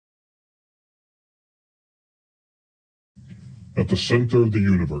At the center of the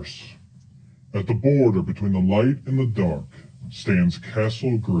universe, at the border between the light and the dark, stands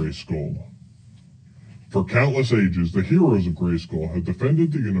Castle Grayskull. For countless ages, the heroes of Grayskull have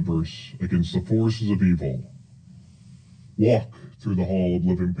defended the universe against the forces of evil. Walk through the Hall of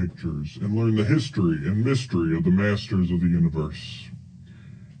Living Pictures and learn the history and mystery of the Masters of the Universe.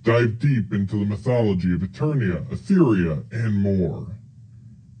 Dive deep into the mythology of Eternia, Etheria, and more.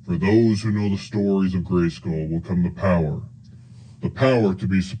 For those who know the stories of Grayskull will come the power to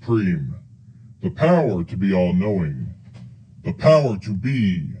be supreme, the power to be all-knowing, the power to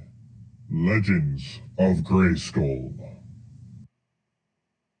be Legends of Grayskull.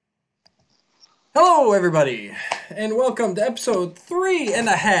 Hello, everybody, and welcome to episode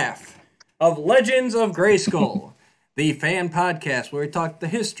 3.5 of Legends of Grayskull, the fan podcast where we talk the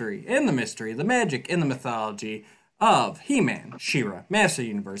history and the mystery, the magic and the mythology of He-Man, She-Ra, Master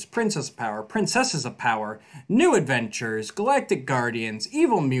Universe, Princess of Power, Princesses of Power, New Adventures, Galactic Guardians,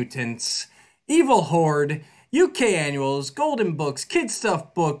 Evil Mutants, Evil Horde, UK Annuals, Golden Books, Kid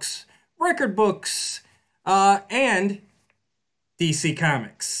Stuff Books, Record Books, and DC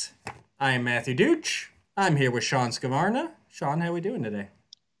Comics. I am Matthew Dooch. I'm here with Sean Scavarna. Sean, how we doing today?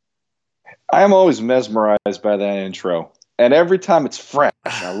 I am always mesmerized by that intro. And every time it's fresh.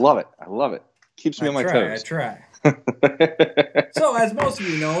 I love it. I love it. Keeps me on my toes. I try. So, as most of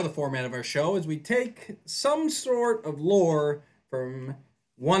you know, the format of our show is we take some sort of lore from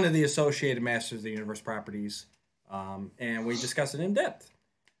one of the associated Masters of the Universe properties, and we discuss it in depth.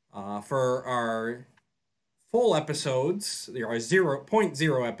 For our full episodes, our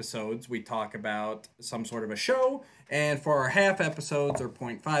 0.0 episodes, we talk about some sort of a show, and for our half episodes or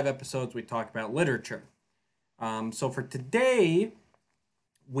 0.5 episodes, we talk about literature. So for today,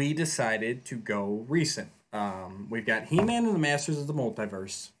 we decided to go recent. We've got He-Man and the Masters of the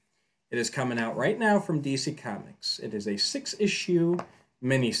Multiverse. It is coming out right now from DC Comics. It is a 6-issue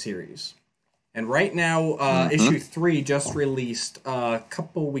miniseries. And right now, issue 3 just released a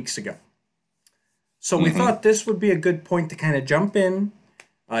couple weeks ago. So we thought this would be a good point to kind of jump in.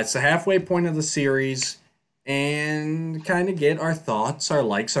 It's the halfway point of the series, and kind of get our thoughts, our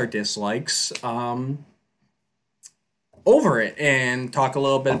likes, our dislikes over it, and talk a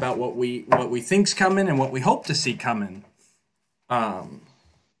little bit about what we think's coming and what we hope to see coming.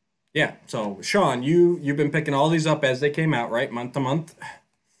 Yeah. So Sean, you've been picking all these up as they came out, right, month to month?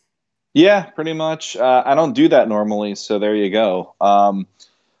 Yeah, pretty much. I don't do that normally, so there you go. I'm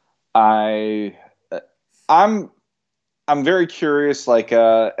very curious. Like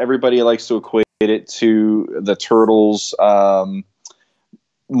everybody likes to equate it to the Turtles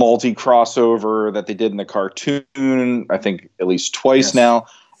multi crossover that they did in the cartoon. I think at least twice now,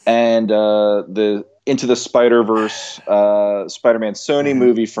 and the Into the Spider-Verse Spider-Man Sony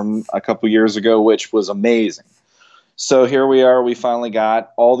movie from a couple years ago, which was amazing. So here we are. We finally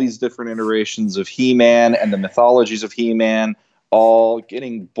got all these different iterations of He-Man and the mythologies of He-Man, all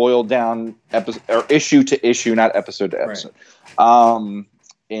getting boiled down issue to issue, not episode to episode. Right.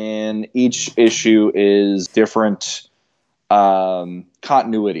 And each issue is different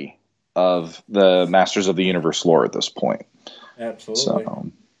continuity of the Masters of the Universe lore at this point.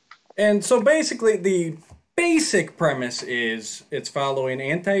 Absolutely. So basically, the basic premise is it's following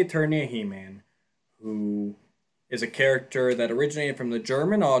Anti-Eternia He-Man, who is a character that originated from the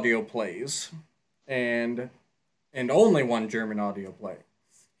German audio plays, and only one German audio play.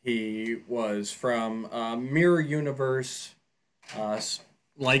 He was from Mirror Universe,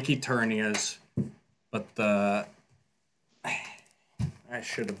 like Eternia's, but I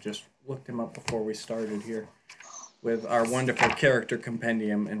should have just looked him up before we started here with our wonderful character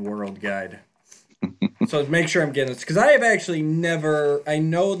compendium and world guide. So to make sure I'm getting this, because I have actually never. I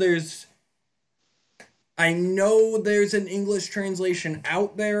know there's an English translation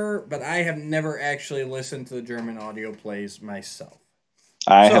out there, but I have never actually listened to the German audio plays myself.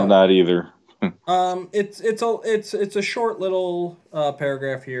 I have not either. It's a short little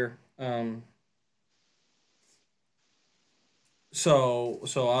paragraph here. So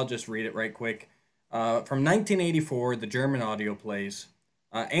I'll just read it right quick. From 1984, the German audio plays.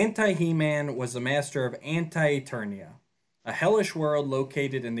 Anti-He-Man was the master of Anti-Eternia, a hellish world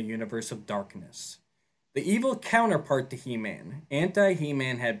located in the universe of darkness. The evil counterpart to He-Man,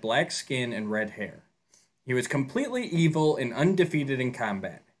 Anti-He-Man had black skin and red hair. He was completely evil and undefeated in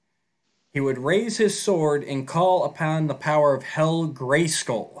combat. He would raise his sword and call upon the power of Hell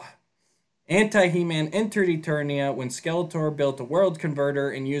Grayskull. Anti-He-Man entered Eternia when Skeletor built a world converter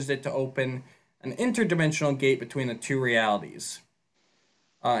and used it to open an interdimensional gate between the two realities.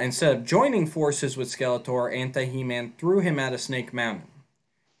 Instead of joining forces with Skeletor, Anti-He-Man threw him out of Snake Mountain.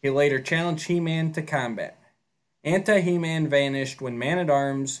 He later challenged He-Man to combat. Anti-He-Man vanished when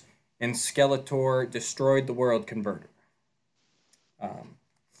Man-at-Arms and Skeletor destroyed the World Converter.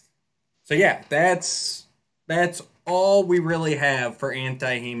 So yeah, that's all we really have for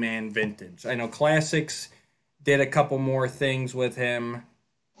Anti-He-Man Vintage. I know Classics did a couple more things with him,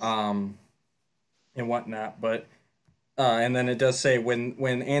 and whatnot, but and then it does say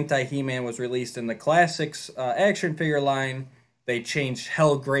when Anti-He-Man was released in the Classics action figure line, they changed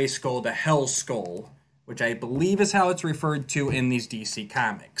Hell Grayskull to Hell Skull, which I believe is how it's referred to in these DC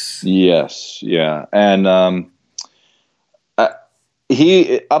comics. Yes, yeah, and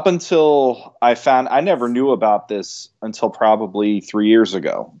he, up until I never knew about this until probably 3 years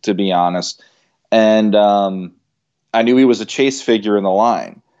ago, to be honest. And I knew he was a chase figure in the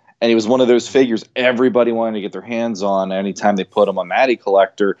line. And he was one of those figures everybody wanted to get their hands on anytime they put him on Matty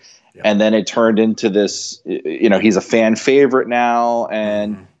Collector. Yeah. And then it turned into this, he's a fan favorite now.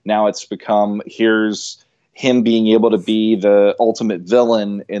 And now it's become, here's him being able to be the ultimate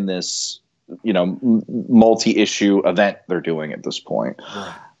villain in this, multi-issue event they're doing at this point.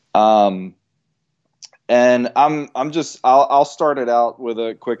 Right. And I'll start it out with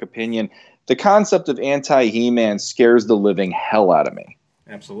a quick opinion. The concept of Anti-He-Man scares the living hell out of me.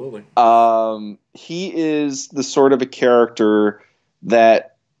 Absolutely. He is the sort of a character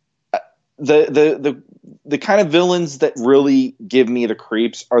that the kind of villains that really give me the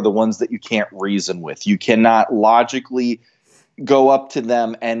creeps are the ones that you can't reason with. You cannot logically go up to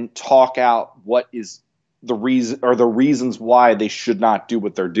them and talk out what is the reason or the reasons why they should not do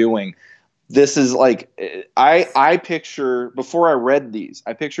what they're doing. This is like, I picture, before I read these,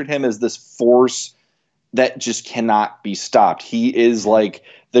 I pictured him as this force that just cannot be stopped. He is like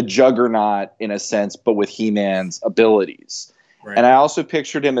the Juggernaut in a sense, but with He-Man's abilities. Right. And I also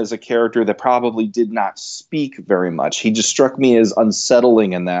pictured him as a character that probably did not speak very much. He just struck me as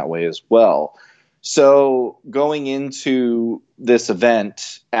unsettling in that way as well. So going into this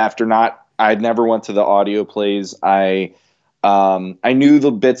event, I'd never went to the audio plays. I knew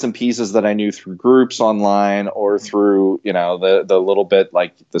the bits and pieces that I knew through groups online or through, the little bit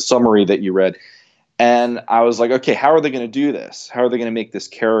like the summary that you read. And I was like, okay, how are they going to do this? How are they going to make this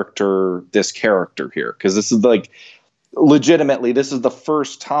character here? Because this is like, legitimately, this is the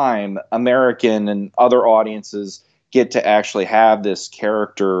first time American and other audiences get to actually have this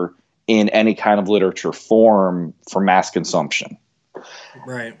character in any kind of literature form for mass consumption.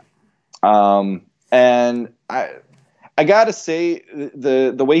 Right. And I gotta say,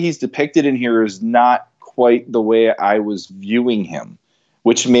 the way he's depicted in here is not quite the way I was viewing him,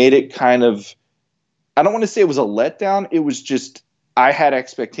 which made it kind of, I don't want to say it was a letdown. It was just, I had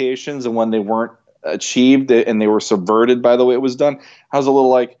expectations, and when they weren't achieved and they were subverted by the way it was done, I was a little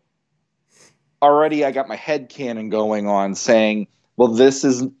like, already I got my headcanon going on saying, well, this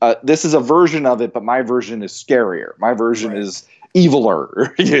is a version of it, but my version is scarier. My version is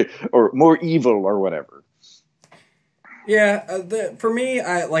eviler or more evil or whatever. Yeah, for me,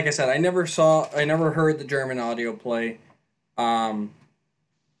 like I said, I never heard the German audio play, and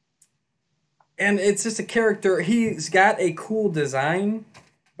it's just a character. He's got a cool design,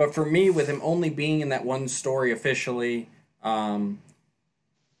 but for me, with him only being in that one story officially, and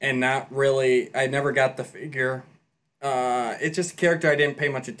not really, I never got the figure. It's just a character I didn't pay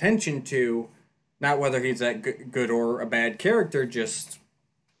much attention to, not whether he's that good or a bad character. Just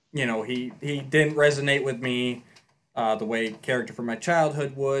he didn't resonate with me the way character from my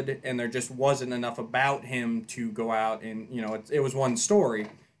childhood would, and there just wasn't enough about him to go out and it was one story,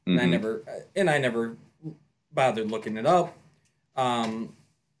 and I never bothered looking it up. I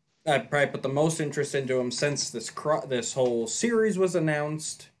probably put the most interest into him since this whole series was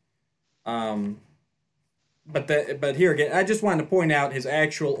announced. But here again, I just wanted to point out his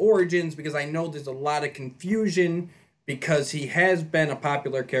actual origins because I know there's a lot of confusion because he has been a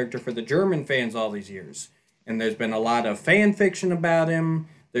popular character for the German fans all these years. And there's been a lot of fan fiction about him.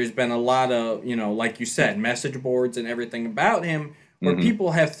 There's been a lot of, like you said, message boards and everything about him where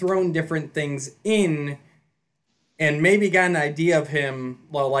people have thrown different things in and maybe got an idea of him,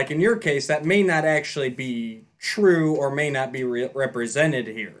 well, like in your case, that may not actually be true or may not be represented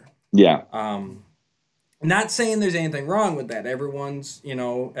here. Yeah. Not saying there's anything wrong with that. Everyone's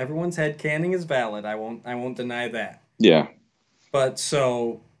headcanon is valid. I won't deny that. Yeah. But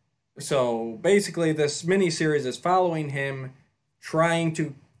so basically this miniseries is following him trying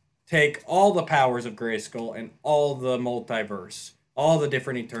to take all the powers of Grayskull and all the multiverse, all the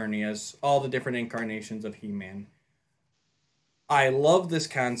different Eternias, all the different incarnations of He-Man. I love this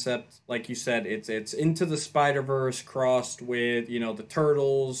concept. Like you said, it's Into the Spider-Verse crossed with, the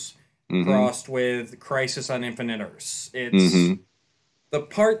Turtles, crossed with Crisis on Infinite Earths. It's the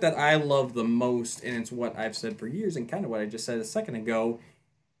part that I love the most, and it's what I've said for years, and kind of what I just said a second ago,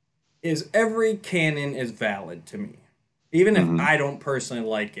 is every canon is valid to me. Even if I don't personally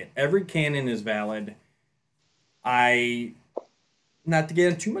like it, every canon is valid. Not to get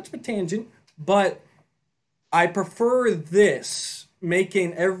into too much of a tangent, but I prefer this,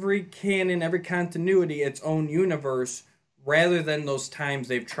 making every canon, every continuity its own universe, rather than those times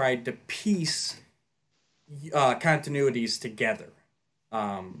they've tried to piece continuities together.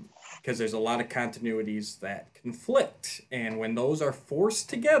 Because there's a lot of continuities that conflict, and when those are forced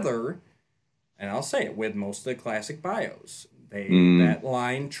together, and I'll say it with most of the classic bios, that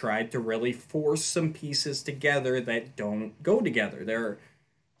line tried to really force some pieces together that don't go together.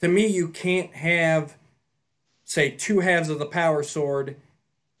 To me, you can't have, say, two halves of the power sword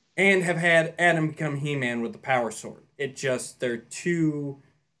and have had Adam become He-Man with the power sword. They're too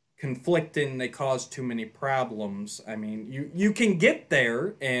conflicting, they cause too many problems. I mean, you can get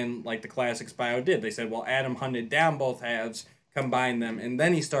there, and like the classics bio did, they said, well, Adam hunted down both halves, combined them, and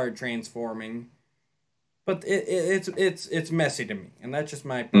then he started transforming. But it's messy to me, and that's just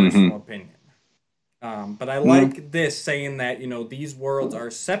my personal opinion. But I like this, saying that, these worlds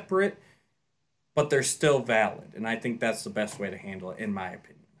are separate, but they're still valid, and I think that's the best way to handle it, in my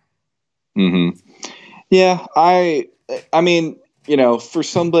opinion. Yeah, I mean, for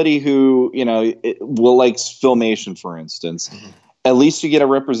somebody who will like Filmation, for instance, at least you get a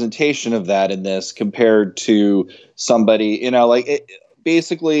representation of that in this compared to somebody,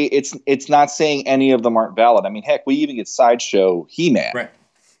 basically it's not saying any of them aren't valid. I mean, heck, we even get Sideshow He-Man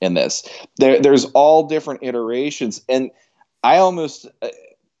in this. There's all different iterations, and I'm almost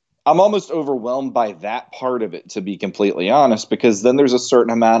overwhelmed by that part of it, to be completely honest, because then there's a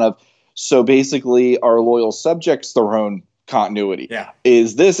certain amount of, so basically our loyal subjects their own continuity. Yeah.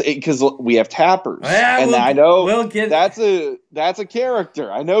 Is this because we have Tappers? And I know that's a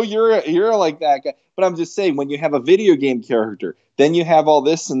character. I know you're like that guy, but I'm just saying, when you have a video game character, then you have all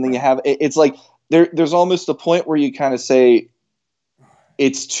this, and then you have, it's like there's almost a point where you kind of say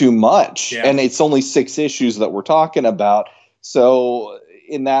it's too much, and it's only 6 issues that we're talking about. So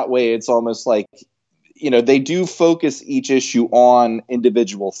in that way, it's almost like, they do focus each issue on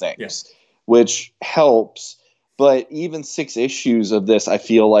individual things, which helps. But even 6 issues of this, I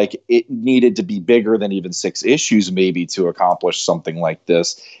feel like it needed to be bigger than even 6 issues, maybe, to accomplish something like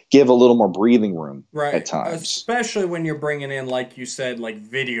this. Give a little more breathing room at times. Especially when you're bringing in, like you said, like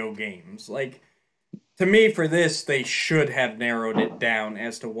video games. Like, to me, for this, they should have narrowed it down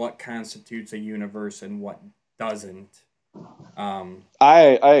as to what constitutes a universe and what doesn't.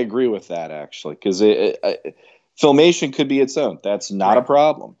 I agree with that, actually, because Filmation could be its own. That's not a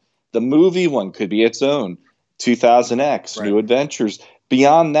problem. The movie one could be its own. 2000X, New Adventures.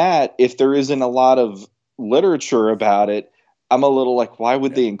 Beyond that, if there isn't a lot of literature about it, I'm a little like, why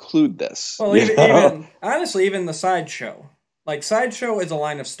would they include this? Well, even honestly, even the Sideshow. Like, Sideshow is a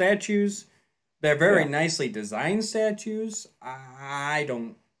line of statues. They're very nicely designed statues. I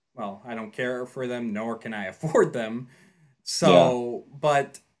don't care for them, nor can I afford them. So,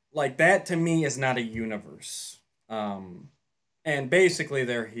 but like, that to me is not a universe. And basically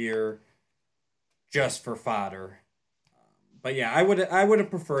they're here just for fodder. But yeah, I would have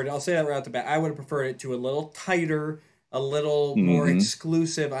preferred, I'll say that right off the bat, I would have preferred it to a little tighter, a little more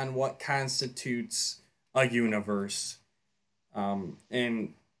exclusive on what constitutes a universe.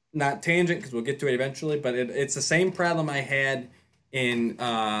 And not tangent, because we'll get to it eventually, but it's the same problem I had in,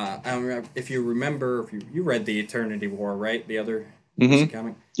 I don't remember if you read the Eternity War, right? The other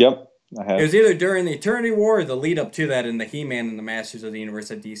comic? Yep, I have. It was either during the Eternity War or the lead up to that in the He-Man and the Masters of the Universe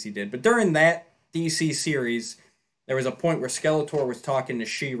that DC did. But during that DC series, there was a point where Skeletor was talking to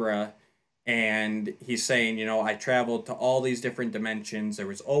She-Ra, and he's saying, I traveled to all these different dimensions. There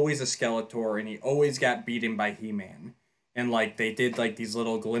was always a Skeletor, and he always got beaten by He-Man. And, like, they did, like, these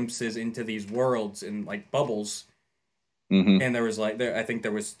little glimpses into these worlds in, like, bubbles. And there was, like, I think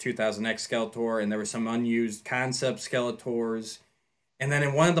there was 2000X Skeletor, and there were some unused concept Skeletors. And then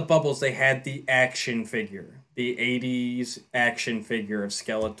in one of the bubbles, they had the action figure, the 80s action figure of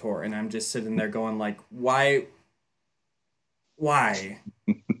Skeletor. And I'm just sitting there going, like, why?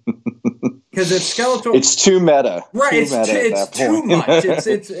 Because if Skeletor... It's too meta. Right, it's too much.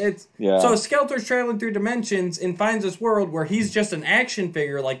 It's yeah. So Skeletor's traveling through dimensions and finds this world where he's just an action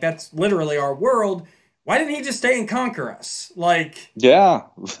figure, like, that's literally our world. Why didn't he just stay and conquer us? Like... Yeah,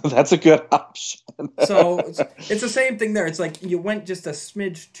 that's a good option. So it's the same thing there. It's like you went just a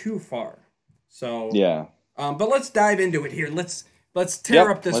smidge too far. So yeah. But let's dive into it here. Let's tear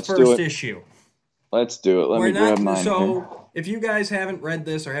up this first issue. Let's do it. Let me grab mine here. If you guys haven't read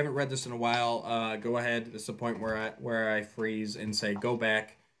this or haven't read this in a while, go ahead. This is the point where I freeze and say, go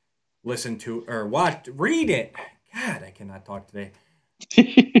back, listen to or watch, read it. God, I cannot talk today.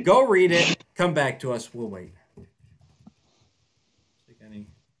 Go read it. Come back to us. We'll wait.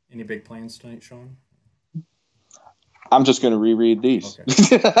 Any big plans tonight, Sean? I'm just going to reread these.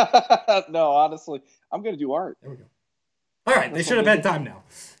 Okay. No, honestly, I'm going to do art. There we go. All right, they should have had time now.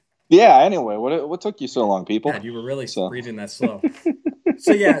 Yeah, anyway, what took you so long, people? God, you were really reading that slow.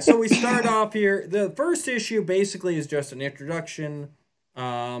 So we start off here. The first issue basically is just an introduction.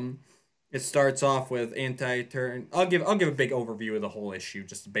 It starts off with anti-turn. I'll give a big overview of the whole issue,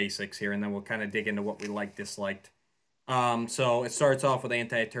 just the basics here, and then we'll kind of dig into what we liked, disliked. So it starts off with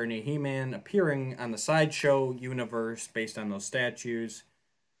Anti-Eternia He-Man appearing on the Sideshow universe based on those statues.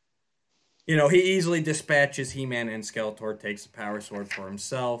 You know, he easily dispatches He-Man and Skeletor, takes the Power Sword for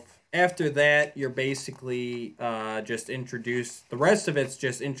himself. After that, you're basically just introduced. The rest of it's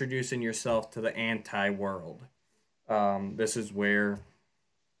just introducing yourself to the anti-world. This is where.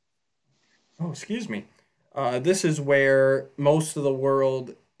 Oh, excuse me. This is where most of the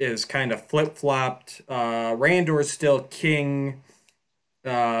world is kind of flip-flopped. Randor's still king,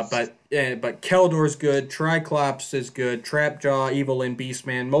 but Keldor's good. Triclops is good. Trapjaw, Evil, and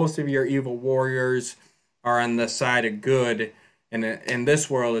Beastman. Most of your evil warriors are on the side of good. And in this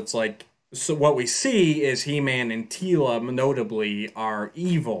world, it's like, so what we see is He-Man and Teela, notably, are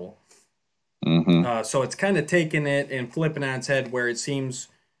evil. Mm-hmm. So it's kind of taking it and flipping on its head where it seems...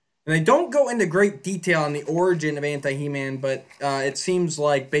 And they don't go into great detail on the origin of Anti-He-Man, but it seems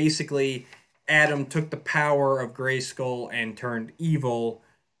like basically Adam took the power of Grayskull and turned evil,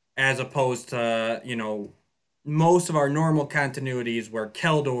 as opposed to, you know, most of our normal continuities where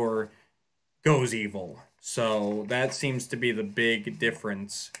Keldor goes evil. So that seems to be the big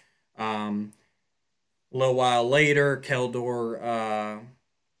difference. A little while later, Keldor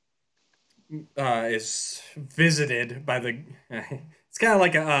is visited by the... It's kind of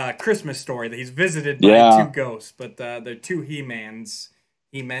like a Christmas story that he's visited by two ghosts, but they're two He-Men.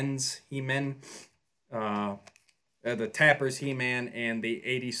 The Tappers He-Man and the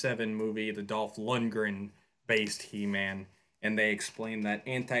 87 movie, the Dolph Lundgren-based He-Man. And they explain that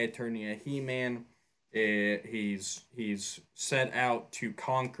Anti-Eternia He-Man, he's set out to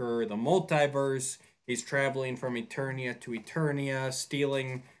conquer the multiverse. He's traveling from Eternia to Eternia,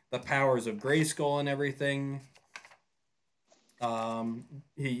 stealing the powers of Grayskull and everything.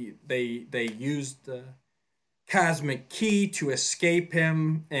 They used the cosmic key to escape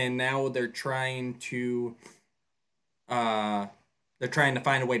him, and now they're trying to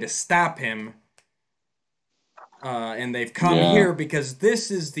find a way to stop him. And they've come here because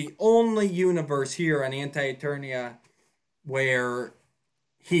this is the only universe here on Anti-Eternia where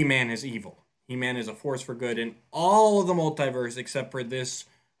He-Man is evil. He-Man is a force for good in all of the multiverse except for this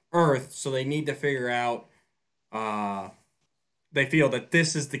Earth, so they need to figure out they feel that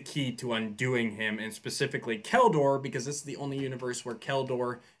this is the key to undoing him, and specifically Keldor, because this is the only universe where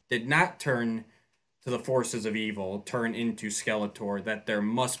Keldor did not turn to the forces of evil, turn into Skeletor, that there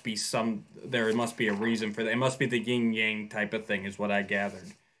must be a reason for that. It must be the yin-yang type of thing, is what I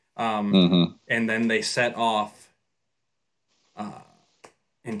gathered. And then they set off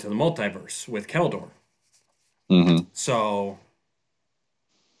into the multiverse with Keldor. So,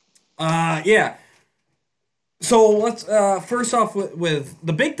 yeah. So let's first off with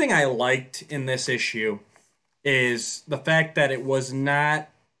the big thing I liked in this issue is the fact that it was not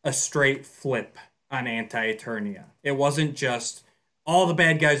a straight flip on Anti-Eternia. It wasn't just all the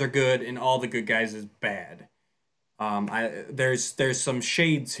bad guys are good and all the good guys is bad. There's some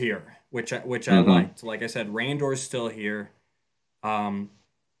shades here which I liked. Like I said, Randor's still here, and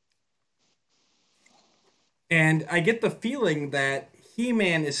I get the feeling that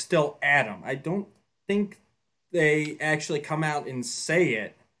He-Man is still Adam. I don't think they actually come out and say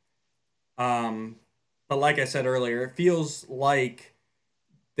it. But like I said earlier, it feels like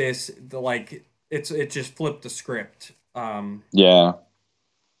it just flipped the script. Yeah.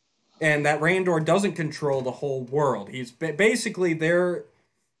 And that Randor doesn't control the whole world. He's basically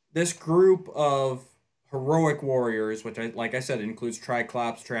this group of heroic warriors, which like I said includes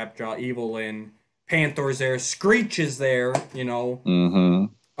Triclops, Trapjaw, Evelyn, Panther's there, Screech is there, you know.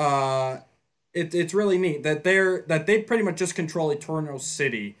 It's really neat that they pretty much just control Eternal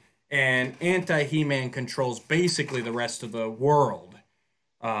City, and Anti-He-Man controls basically the rest of the world.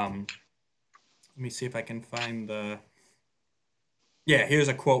 Let me see if I can find the... Yeah, here's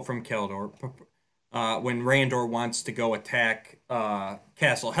a quote from Keldor. When Randor wants to go attack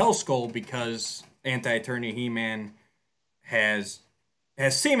Castle Hellskull because Anti-Eternia He-Man has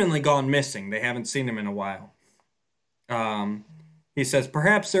has seemingly gone missing. They haven't seen him in a while. He says,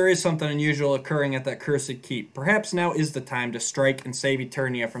 perhaps there is something unusual occurring at that cursed keep. Perhaps now is the time to strike and save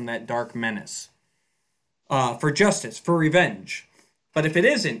Eternia from that dark menace. For justice, for revenge. But if it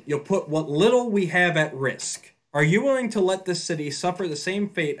isn't, you'll put what little we have at risk. Are you willing to let this city suffer the same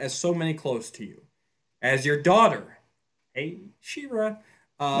fate as so many close to you? As your daughter, hey, She-Ra,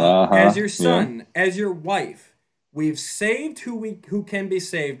 as your son, as your wife, we've saved who can be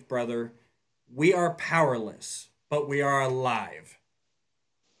saved, brother. We are powerless, but we are alive.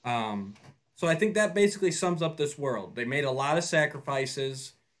 So I think that basically sums up this world. They made a lot of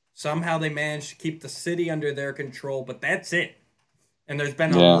sacrifices. Somehow they managed to keep the city under their control, but that's it. And there's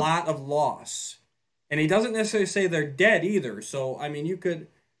been a lot of loss. And he doesn't necessarily say they're dead either. So, I mean, you could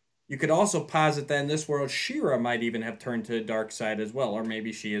also posit that in this world, She-Ra might even have turned to the dark side as well. Or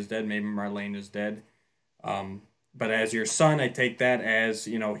maybe she is dead. Maybe Marlene is dead. But as your son, I take that as,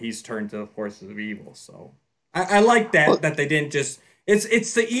 he's turned to the forces of evil. So I like that they didn't just...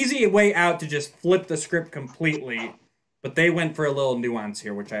 It's the easy way out to just flip the script completely, but they went for a little nuance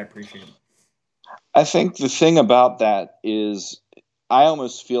here, which I appreciate. I think the thing about that is I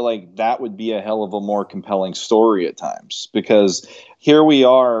almost feel like that would be a hell of a more compelling story at times, because here we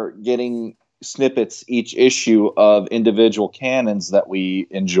are getting snippets each issue of individual canons that we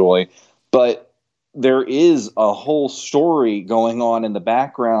enjoy, but there is a whole story going on in the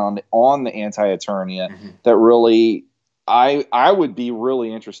background on the Anti-Eternia that really... I would be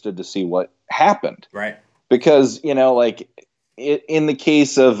really interested to see what happened, right? Because in the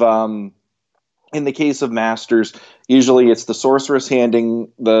case of Masters, usually it's the sorceress handing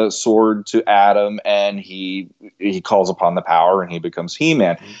the sword to Adam, and he calls upon the power, and he becomes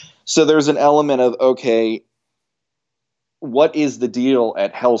He-Man. So there's an element of, okay, what is the deal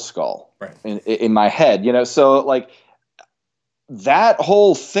at Hellskull? Right. In my head, so like that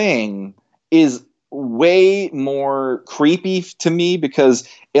whole thing is way more creepy to me, because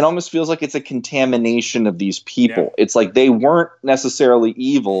it almost feels like it's a contamination of these people. Yeah. It's like they weren't necessarily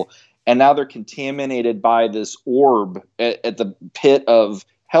evil, and now they're contaminated by this orb at the pit of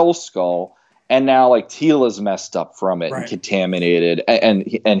Hellskull, and now like Teela's messed up from it, right, and contaminated,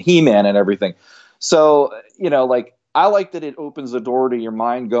 and He-Man and everything. So I like that it opens the door to your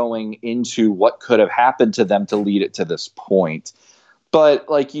mind going into what could have happened to them to lead it to this point. But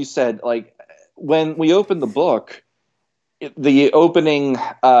like you said, when we open the book, the opening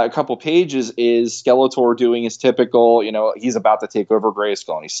couple pages is Skeletor doing his typical, he's about to take over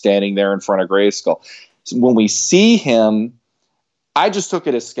Grayskull, and he's standing there in front of Grayskull. So when we see him, I just took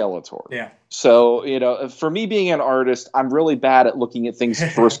it as Skeletor. Yeah. So, for me being an artist, I'm really bad at looking at things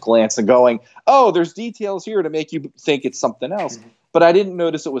at first glance and going, oh, there's details here to make you think it's something else. But I didn't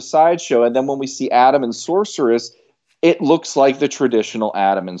notice it was Sideshow. And then when we see Adam and Sorceress, it looks like the traditional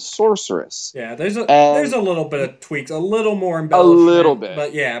Adam and Sorceress. Yeah, there's a little bit of tweaks, a little more embellishment. A little bit.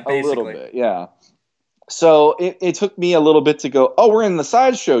 But yeah, basically. A little bit, yeah. So it took me a little bit to go, oh, we're in the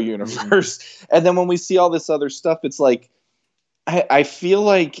Sideshow universe. And then when we see all this other stuff, it's like, I feel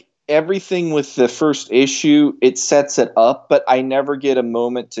like everything with the first issue, it sets it up, but I never get a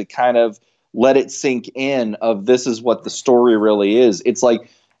moment to kind of let it sink in of this is what the story really is. It's like,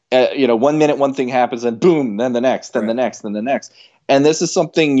 1 minute one thing happens, and boom, then the next, then the next, then the next. And this is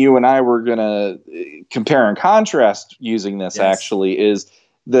something you and I were going to compare and contrast using this, actually, is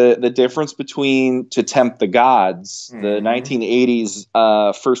the difference between To Tempt the Gods, the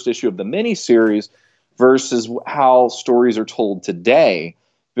 1980s first issue of the miniseries, versus how stories are told today.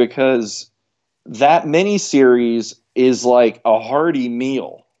 Because that miniseries is like a hearty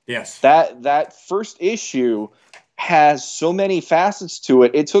meal. Yes. That first issue has so many facets to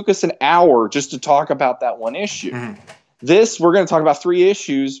it. It took us an hour just to talk about that one issue. This, we're going to talk about 3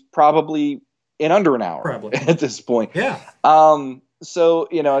 issues probably in under an hour at this point. Yeah. So,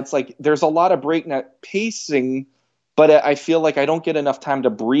 it's like there's a lot of breakneck pacing, but I feel like I don't get enough time to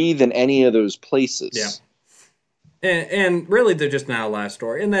breathe in any of those places. Yeah. And really, they're just not a last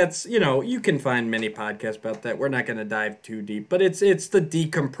story. And that's, you can find many podcasts about that. We're not going to dive too deep, but it's the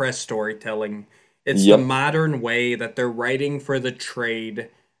decompressed storytelling. It's the modern way that they're writing for the trade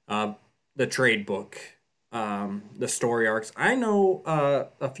book, the story arcs. I know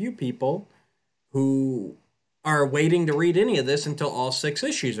a few people who are waiting to read any of this until all 6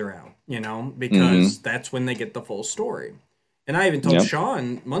 issues are out, because that's when they get the full story. And I even told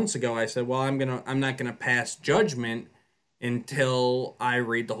Sean months ago, I said, well, I'm not gonna pass judgment until I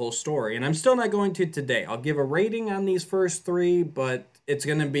read the whole story. And I'm still not going to today. I'll give a rating on these first 3, but it's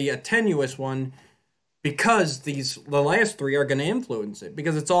gonna be a tenuous one, because the last 3 are going to influence it,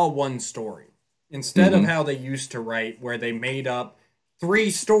 because it's all one story. Instead of how they used to write, where they made up 3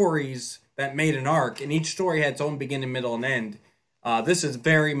 stories that made an arc, and each story had its own beginning, middle, and end. This is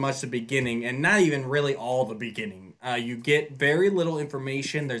very much the beginning, and not even really all the beginning. You get very little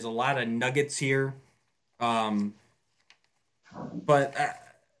information. There's a lot of nuggets here, um, but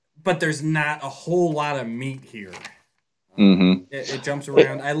there's not a whole lot of meat here. It jumps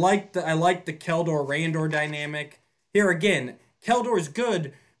around. I like the Keldor Randor dynamic. Here again, Keldor is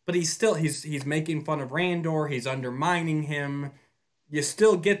good, but he's making fun of Randor. He's undermining him. You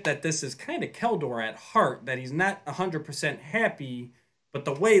still get that this is kind of Keldor at heart, that he's not 100% happy, but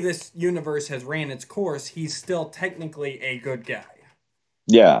the way this universe has ran its course, he's still technically a good guy.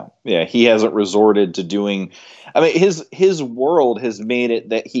 Yeah, he hasn't resorted to doing. I mean, his world has made it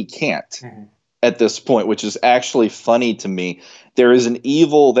that he can't at this point, which is actually funny to me. There is an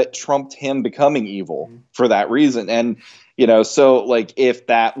evil that trumped him becoming evil for that reason, and so like if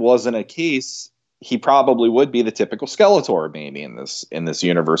that wasn't a case, he probably would be the typical Skeletor maybe in this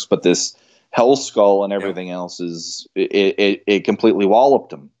universe, but this Hellskull and everything else is it completely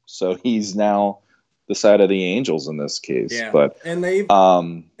walloped him. So he's now the side of the angels in this case. Yeah. But and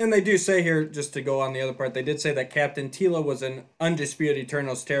they do say here, just to go on the other part, they did say that Captain Tila was in undisputed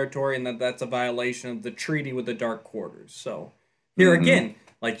Eternals territory, and that's a violation of the treaty with the Dark Quarters. So here again,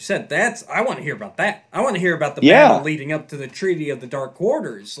 like you said, I want to hear about that. I want to hear about the battle leading up to the Treaty of the Dark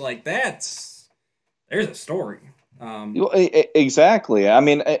Quarters. Like there's a story. Exactly. I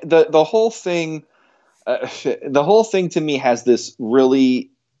mean, the whole thing, to me has this really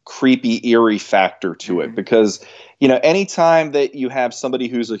creepy, eerie factor to it, because anytime that you have somebody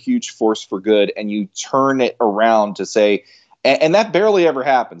who's a huge force for good and you turn it around to say, and that barely ever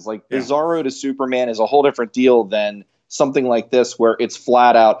happens. Like Bizarro to Superman is a whole different deal than something like this, where it's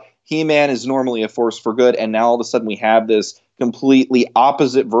flat out He-Man is normally a force for good, and now all of a sudden we have this completely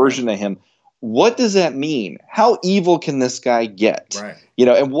opposite version of him. What does that mean? How evil can this guy get? Right.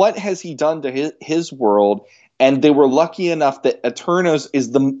 And what has he done to his world? And they were lucky enough that Eternos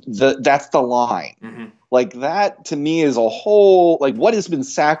is that's the line. Like that to me is a whole, like, what has been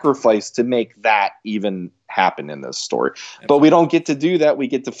sacrificed to make that even happen in this story? Absolutely. But we don't get to do that. We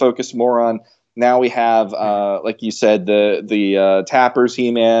get to focus more on, now we have, like you said, the Tappers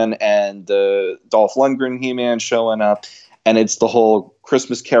He-Man and the Dolph Lundgren He-Man showing up. And it's the whole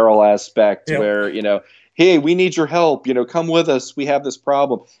Christmas Carol aspect where, hey, we need your help. Come with us. We have this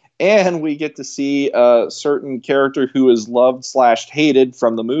problem. And we get to see a certain character who is loved/hated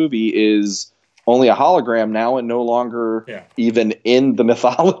from the movie is only a hologram now and no longer even in the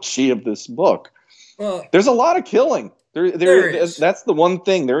mythology of this book. Well, there's a lot of killing. There is. That's the one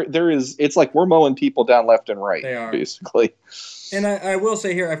thing. There is. It's like we're mowing people down left and right, basically. And I will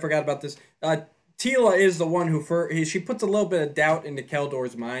say here, I forgot about this. Tila is the one she puts a little bit of doubt into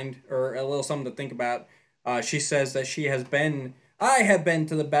Keldor's mind, or a little something to think about. She says that I have been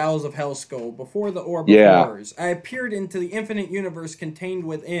to the bowels of Hellskull before the Orb of Horrors. I appeared into the infinite universe contained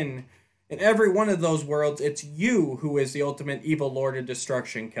within. In every one of those worlds, it's you who is the ultimate evil lord of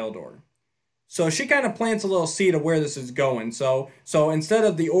destruction, Keldor. So she kind of plants a little seed of where this is going. So instead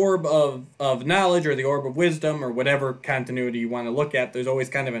of the orb of knowledge or the orb of wisdom or whatever continuity you want to look at, there's always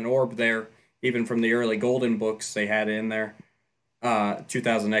kind of an orb there. Even from the early Golden books, they had it in there.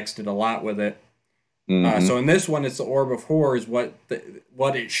 2000X did a lot with it. So in this one, it's the Orb of Horrors. What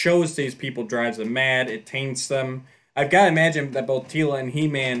it shows these people drives them mad. It taints them. I've got to imagine that both Tila and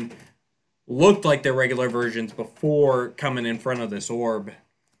He-Man looked like their regular versions before coming in front of this orb.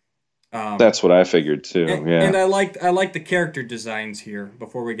 That's what I figured too. And I like the character designs here.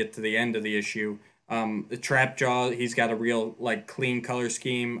 Before we get to the end of the issue. The Trapjaw, he's got a real clean color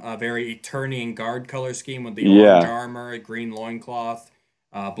scheme, a very Eternian Guard color scheme with the orange armor, a green loincloth,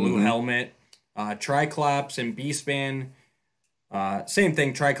 blue helmet. Triclops and Beastman, same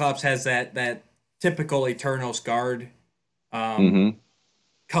thing. Triclops has that typical Eternos Guard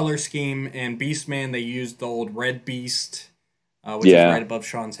color scheme, and Beastman, they used the old red beast, which is right above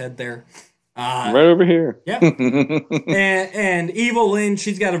Sean's head there. Right over here. Yeah. and Evil Lynn,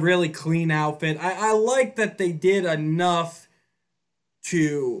 she's got a really clean outfit. I like that they did enough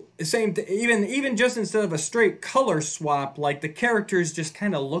to even just instead of a straight color swap, like the characters just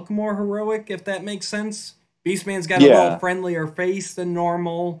kind of look more heroic, if that makes sense. Beastman's got a little friendlier face than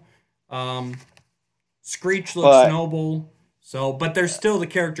normal. Screech looks noble. So, but they're still the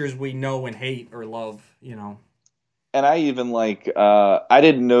characters we know and hate or love, And I even I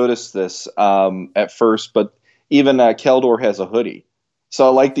didn't notice this at first, but even Keldor has a hoodie. So I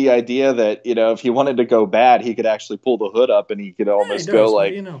like the idea that, if he wanted to go bad, he could actually pull the hood up and he could almost go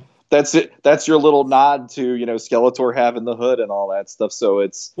that's it. That's your little nod to, Skeletor having the hood and all that stuff. So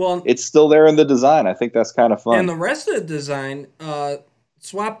it's still there in the design. I think that's kind of fun. And the rest of the design,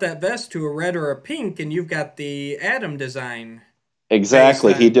 swap that vest to a red or a pink, and you've got the Atom design.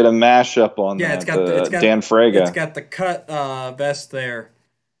 Exactly. He did a mashup on that. Dan it's Frega. got the cut vest there,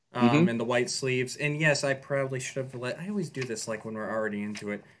 Mm-hmm. and the white sleeves. And yes, I probably should have let. I always do this like when we're already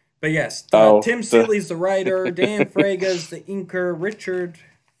into it. But yes, Tim Seeley's the writer, Dan Frega's the inker, Richard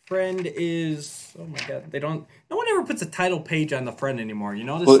Friend is. Oh my God, they don't. No one ever puts a title page on the Friend anymore. You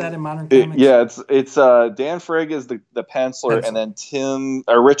notice that in modern comics? Yeah, it's Dan Frege is the penciler, and then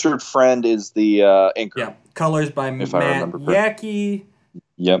Richard Friend is the inker. Yeah, colors by Matt Yaki.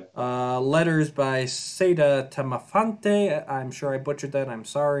 Yep. Letters by Seda Tamafante. I'm sure I butchered that. I'm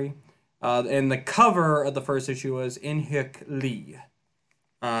sorry. And the cover of the first issue was In-hyuk Lee.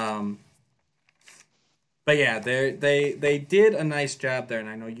 But yeah, they did a nice job there, and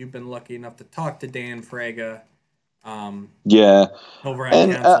I know you've been lucky enough to talk to Dan Frege. Yeah. Over at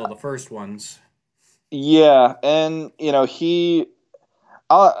Council, the first ones. Yeah, and he.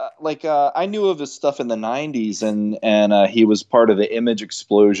 I knew of his stuff in the '90s, and he was part of the Image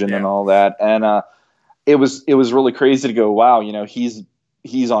explosion and all that, and it was really crazy to go, wow, he's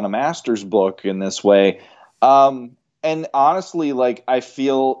on a master's book in this way, and honestly, I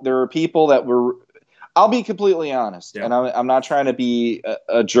feel there are people that were. I'll be completely honest, and I'm not trying to be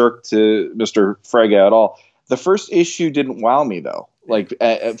a jerk to Mr. Frege at all. The first issue didn't wow me though,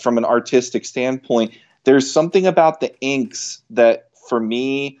 from an artistic standpoint. There's something about the inks that, for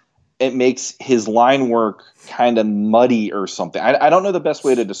me, it makes his line work kind of muddy or something. I don't know the best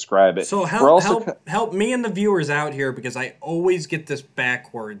way to describe it. So help me and the viewers out here, because I always get this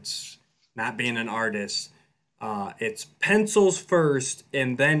backwards, not being an artist. It's pencils first,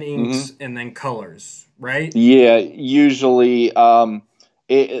 and then inks, and then colors, right? Yeah, usually the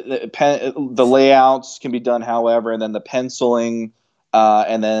layouts can be done however, and then the penciling,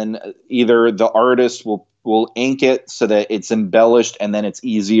 and then either the artist will ink it so that it's embellished, and then it's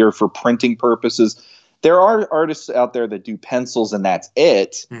easier for printing purposes. There are artists out there that do pencils and that's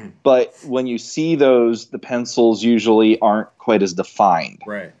it, but when you see those, the pencils usually aren't quite as defined.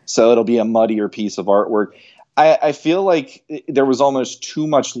 Right. So it'll be a muddier piece of artwork. I feel like there was almost too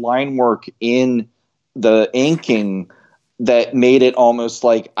much line work in the inking that made it almost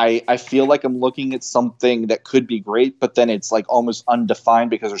like I feel like I'm looking at something that could be great, but then it's almost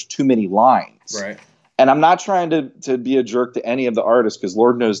undefined because there's too many lines. Right. And I'm not trying to be a jerk to any of the artists, because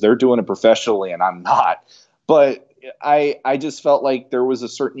Lord knows they're doing it professionally and I'm not. But I just felt like there was a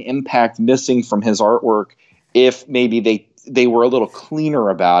certain impact missing from his artwork if maybe they were a little cleaner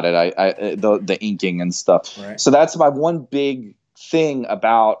about it. The inking and stuff. Right. So that's my one big thing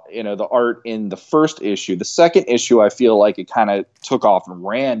about the art in the first issue. The second issue, I feel like it kind of took off and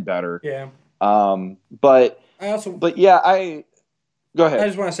ran better. Yeah. Go ahead. I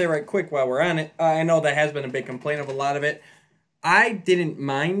just want to say right quick while we're on it, I know that has been a big complaint of a lot of it. I didn't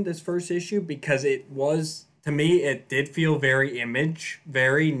mind this first issue because it was, to me, it did feel very Image,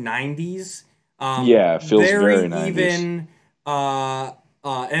 very 90s. It feels very 90s. Even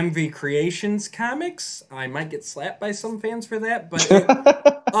MV Creations comics. I might get slapped by some fans for that, but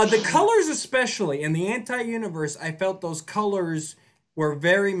the colors especially, in the Anti-Universe, I felt those colors were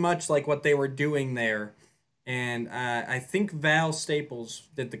very much like what they were doing there. And I think Val Staples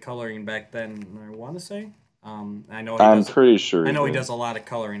did the coloring back then, I want to say. I'm pretty sure. I know he does a lot of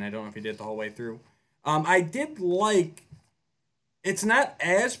coloring. I don't know if he did the whole way through. I did like... It's not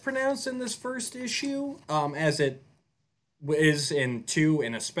as pronounced in this first issue as it is in 2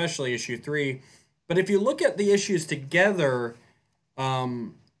 and especially issue 3. But if you look at the issues together,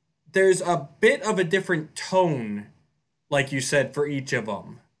 there's a bit of a different tone, like you said, for each of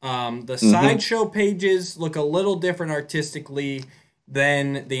them. The sideshow pages look a little different artistically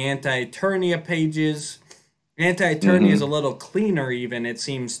than the Anti-Eternia pages. Anti-Eternia is a little cleaner even, it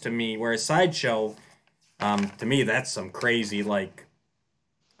seems to me, whereas sideshow, to me, that's some crazy,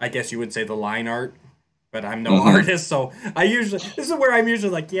 I guess you would say the line art, but I'm no artist, so this is where I'm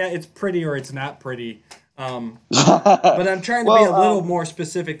usually like, yeah, it's pretty or it's not pretty. But I'm trying to be a little more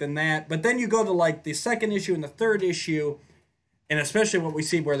specific than that. But then you go to the second issue and the third issue, and especially what we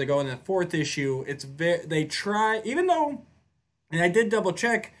see where they go in the fourth issue, they try, even though, and I did double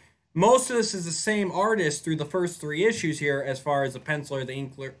check, most of this is the same artist through the first 3 issues here as far as the penciler, the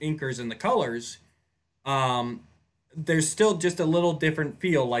inkers, and the colors. There's still just a little different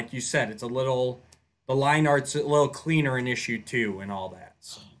feel, like you said. It's the line art's a little cleaner in issue 2 and all that.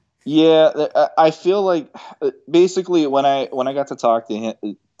 So. Yeah, I feel like basically when I got to talk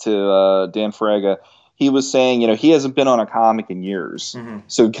to Dan Frege, he was saying, he hasn't been on a comic in years.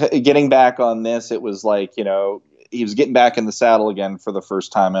 So getting back on this, it was like, he was getting back in the saddle again for the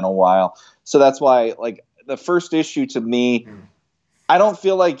first time in a while. So that's why, the first issue to me, I don't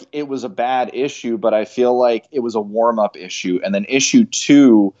feel like it was a bad issue, but I feel like it was a warm-up issue. And then issue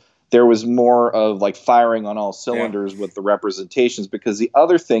 2, there was more of like firing on all cylinders with the representations, because the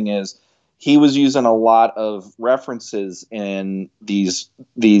other thing is he was using a lot of references in these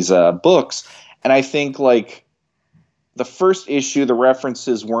books. And I think like the first issue, the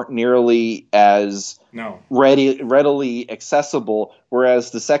references weren't nearly as readily accessible.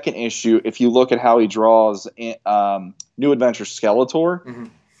 Whereas the second issue, if you look at how he draws New Adventure Skeletor,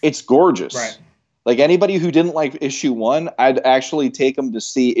 it's gorgeous. Right. Like anybody who didn't like issue 1, I'd actually take them to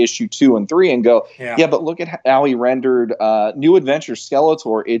see issue 2 and 3 and go, yeah, but look at how he rendered New Adventure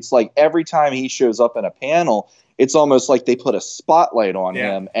Skeletor. It's like every time he shows up in a panel, it's almost like they put a spotlight on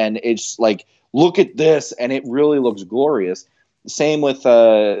him, and it's like, look at this, and it really looks glorious. Same with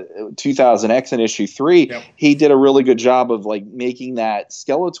 2000X in issue 3. Yep. He did a really good job of like making that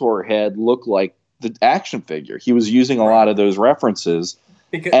Skeletor head look like the action figure. He was using a lot of those references.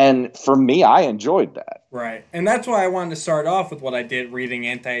 And for me, I enjoyed that. Right. And that's why I wanted to start off with what I did reading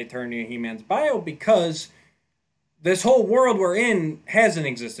Anti-Eternia He-Man's bio, because this whole world we're in hasn't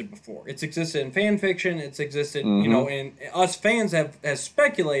existed before. It's existed in fan fiction. It's existed, you know, and us fans have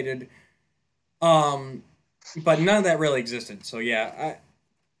speculated, but none of that really existed. So yeah,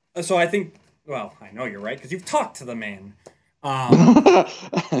 I think, well, I know you're right because you've talked to the man.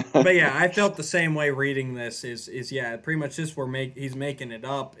 But yeah, I felt the same way reading this. Is yeah, pretty much just he's making it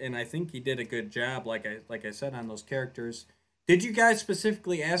up, and I think he did a good job. Like I said, on those characters. Did you guys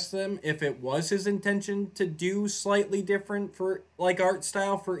specifically ask them if it was his intention to do slightly different for like art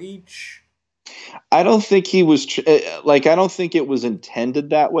style for each? I don't think he was I don't think it was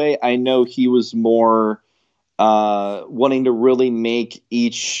intended that way. I know he was more wanting to really make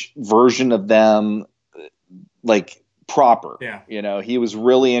each version of them like proper. Yeah. You know, he was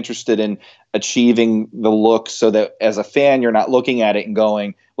really interested in achieving the look so that as a fan, you're not looking at it and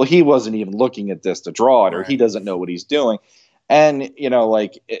going, well, he wasn't even looking at this to draw it, or he doesn't know what he's doing. And, you know,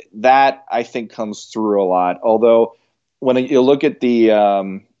 like that, I think comes through a lot. Although when you look at the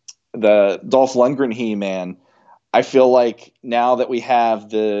Dolph Lundgren He-Man, I feel like now that we have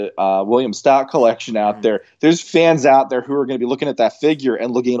the William Stout collection out there, there's fans out there who are going to be looking at that figure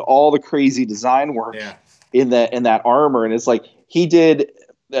and looking at all the crazy design work in that armor. And it's like he did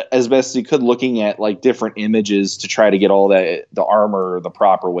as best as he could looking at like different images to try to get all the armor the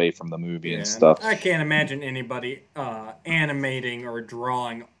proper way from the movie and stuff. I can't imagine anybody animating or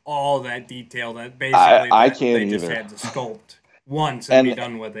drawing all that detail that basically they just had to sculpt once and be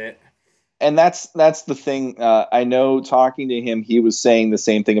done with it. And that's the thing. I know talking to him, he was saying the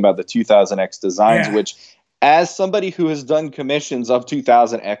same thing about the 2000X designs, which as somebody who has done commissions of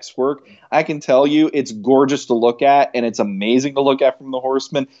 2000X work, I can tell you it's gorgeous to look at and it's amazing to look at from the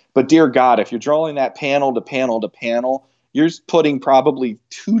Horseman. But dear God, if you're drawing that panel to panel to panel, you're putting probably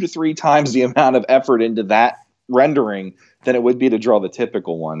 2 to 3 times the amount of effort into that rendering than it would be to draw the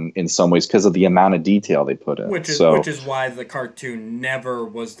typical one in some ways because of the amount of detail they put in. Which is why the cartoon never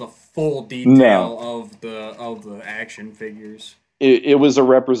was the full detail of the action figures. It was a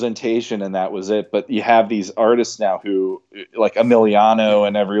representation and that was it. But you have these artists now who, like Emiliano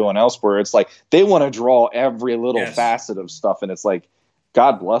and everyone else, where it's like they want to draw every little facet of stuff, and it's like,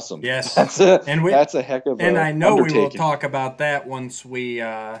 God bless them. Yes, that's a heck of a and I know undertaking. We will talk about that once we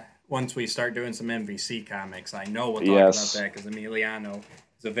start doing some MVC comics. I know we'll talk about that because Emiliano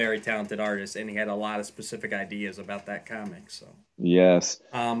is a very talented artist, and he had a lot of specific ideas about that comic. So yes,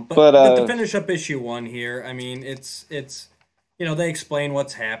 but to finish up issue 1 here, I mean it's. You know, they explain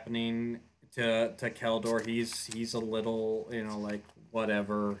what's happening to Keldor. He's a little, you know, like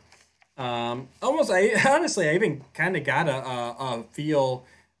whatever. I even kind of got a feel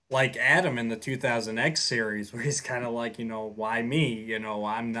like Adam in the 2000X series, where he's kind of like, you know, why me? You know,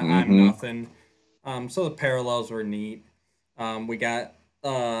 I'm nothing. So the parallels were neat. We got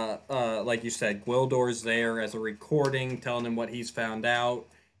like you said, Gwildor's there as a recording, telling him what he's found out.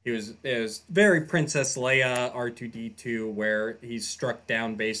 It was very Princess Leia R2-D2, where he's struck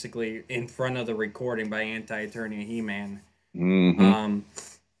down basically in front of the recording by Anti-Eternia He-Man.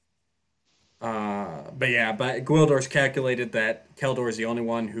 But Gwildor's calculated that Keldor is the only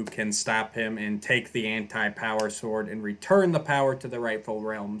one who can stop him and take the anti-power sword and return the power to the rightful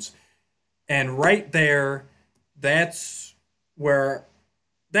realms. And right there, that's why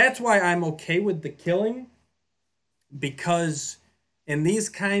I'm okay with the killing, because in these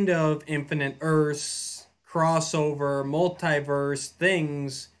kind of infinite Earths, crossover, multiverse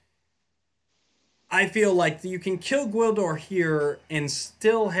things, I feel like you can kill Gwildor here and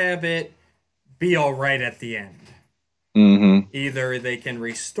still have it be all right at the end. Either they can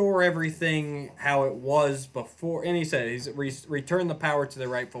restore everything how it was before, and he said he's return the power to the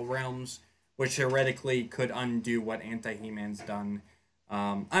rightful realms, which theoretically could undo what Anti-He-Man's done.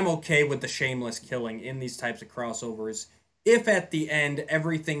 I'm okay with the shameless killing in these types of crossovers if at the end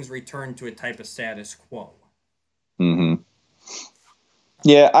everything's returned to a type of status quo. Mm-hmm.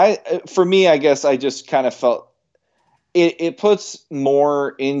 Yeah, for me, I guess I just kind of felt it puts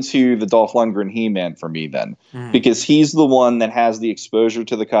more into the Dolph Lundgren He-Man for me then, because he's the one that has the exposure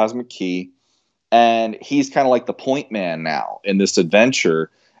to the cosmic key, and he's kind of like the point man now in this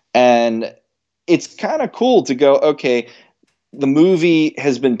adventure, and it's kind of cool to go, okay, the movie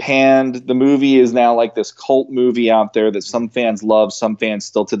has been panned. The movie is now like this cult movie out there that some fans love, some fans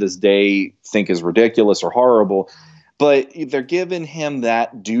still to this day think is ridiculous or horrible. But they're giving him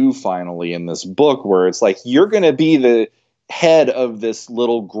that due finally in this book where it's like, you're going to be the head of this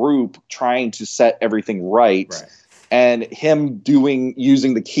little group trying to set everything right. And him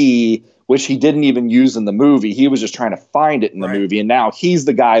using the key, which he didn't even use in the movie. He was just trying to find it in the movie. And now he's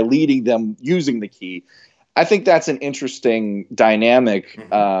the guy leading them using the key. I think that's an interesting dynamic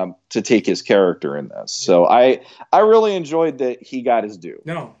to take his character in this. So I really enjoyed that he got his due.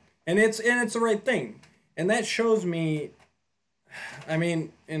 No, and it's the right thing, and that shows me. I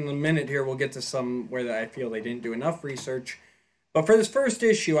mean, in a minute here, we'll get to some where I feel they didn't do enough research. But for this first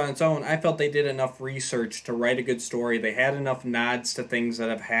issue on its own, I felt they did enough research to write a good story. They had enough nods to things that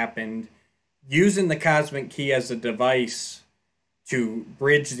have happened, using the cosmic key as a device to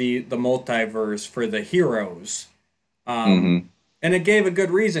bridge the multiverse for the heroes. And it gave a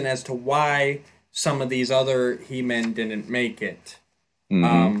good reason as to why some of these other He-Men didn't make it.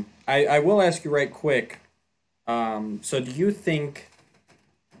 I will ask you right quick. So do you think...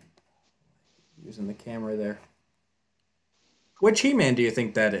 Using the camera there. Which He-Man do you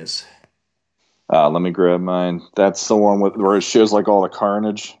think that is? Let me grab mine. That's the one where it shows like all the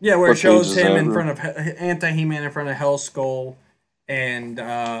carnage. Yeah, where it shows him in front of Anti-He-Man in front of Hellskull. And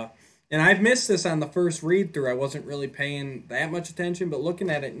I've missed this on the first read through. I wasn't really paying that much attention, but looking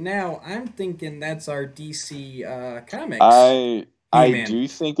at it now, I'm thinking that's our DC Comics. I do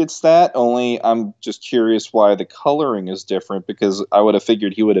think it's that. Only I'm just curious why the coloring is different, because I would have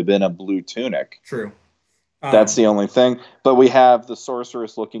figured he would have been a blue tunic. True. That's the only thing. But we have the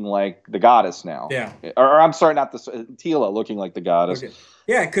sorceress looking like the goddess now. Yeah. Or I'm sorry, not the Tila looking like the goddess. Okay.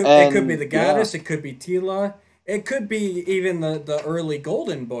 Yeah, it could be the goddess. Yeah. It could be Tila. It could be even the early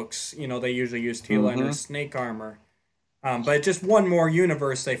Golden books. You know, they usually use Tila in her snake armor. But just one more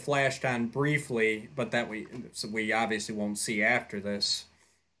universe they flashed on briefly, but that we obviously won't see after this.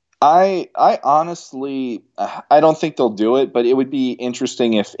 I honestly, I don't think they'll do it, but it would be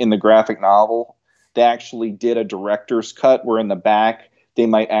interesting if in the graphic novel they actually did a director's cut where in the back they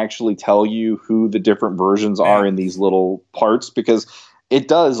might actually tell you who the different versions are in these little parts, because it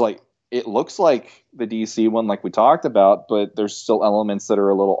does, like, it looks like the DC one like we talked about, but there's still elements that are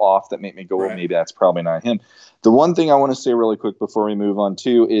a little off that make me go, well, maybe that's probably not him. The one thing I want to say really quick before we move on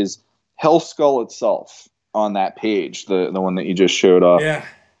too is Hellskull itself on that page, the one that you just showed off. Yeah.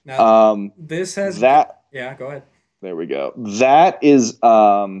 Now, this has that. Yeah, go ahead. There we go. That is,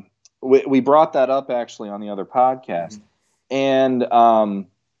 we brought that up actually on the other podcast, and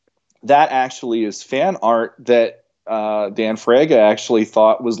that actually is fan art that Dan Fraga actually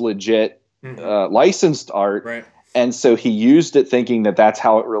thought was legit licensed art. Right. And so he used it thinking that that's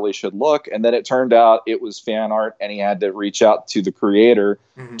how it really should look. And then it turned out it was fan art, and he had to reach out to the creator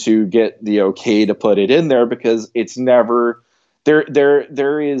to get the okay to put it in there, because it's never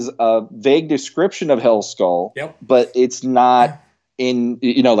there is a vague description of Hellskull, but it's not in,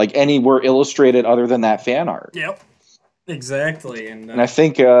 like anywhere illustrated other than that fan art. Yep. Exactly. And I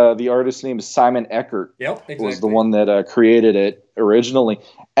think the artist's name is Simon Eckert. Yep, exactly. Was the one that created it originally.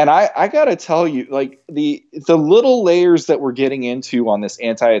 And I got to tell you, like, the little layers that we're getting into on this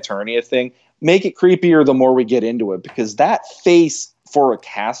Anti-Eternia thing make it creepier the more we get into it, because that face for a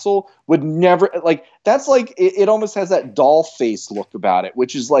castle would never, like, that's like, it almost has that doll face look about it,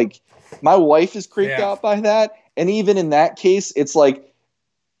 which is like, my wife is creeped out by that. And even in that case, it's like,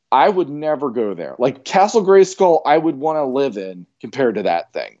 I would never go there. Like, Castle Grayskull, I would want to live in compared to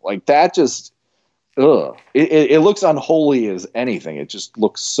that thing. Like, that just, ugh. It looks unholy as anything. It just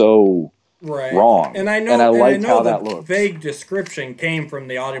looks so wrong. And I know how that looks. Vague description came from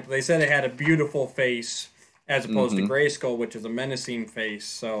the audio, but they said it had a beautiful face as opposed to Grayskull, which is a menacing face.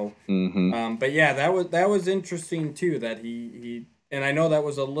 So, but yeah, that was interesting too. That he and I know that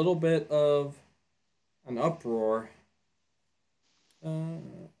was a little bit of an uproar.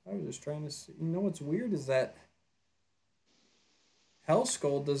 I was just trying to see. You know what's weird is that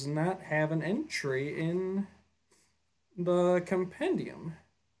Hellskull does not have an entry in the compendium.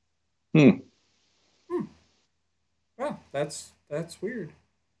 Hmm. Well, that's weird.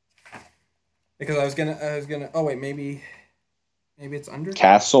 Because I was gonna. Oh wait, maybe it's under.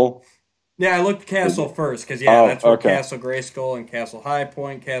 Castle. Yeah, I looked Castle first because yeah, Oh, that's where okay. Castle Grayskull and Castle High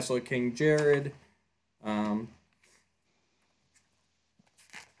Point, Castle King Jared. Um,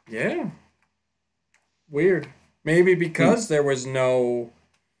 yeah, weird. Maybe Hmm. because there was no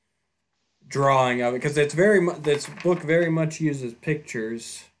drawing of it, because this book very much uses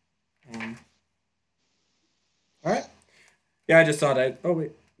pictures. Um, all right. Yeah, I just thought I. Oh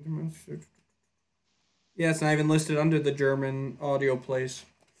wait. Yeah, it's not even listed under the German audio plays.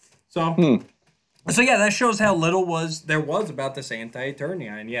 So Hmm. So yeah, that shows how little there was about this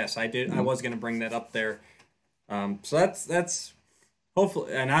anti-Eternia, and yes, I Hmm. was gonna bring that up there. So that's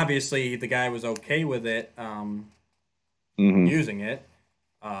hopefully, and obviously the guy was okay with it, Hmm. using it.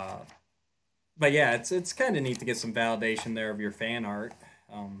 Uh, but yeah, it's kind of neat to get some validation there of your fan art.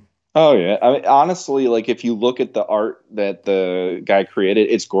 Um, Oh yeah. I mean, honestly, like if you look at the art that the guy created,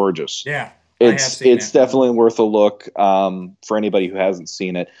 it's gorgeous. yeah, I have It's seen it's it. Mhm. definitely worth a look for anybody who hasn't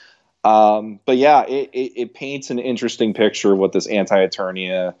seen it. But yeah, it paints an interesting picture of what this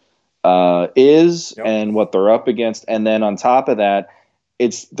anti-Eternia is Yep. and what they're up against. And then on top of that,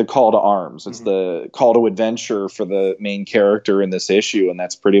 it's the call to arms. It's Hmm. the call to adventure for the main character in this issue, and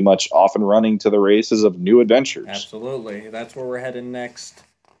that's pretty much off and running to the races of new adventures. Absolutely, that's where we're heading next.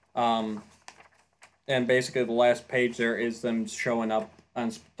 Um, and basically the last page there is them showing up on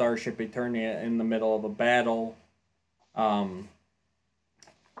Starship Eternia in the middle of a battle. Um,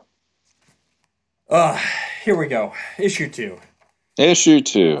 uh, Here we go. Issue 2. Issue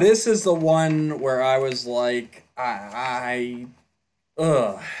two. This is the one where I was like,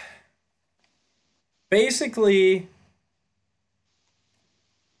 ugh. Basically,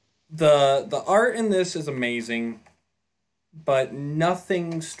 the art in this is amazing, but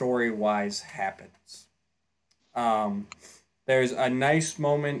nothing story wise happens. Um, there's a nice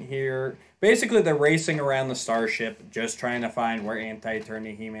moment here. Basically, they're racing around the starship, just trying to find where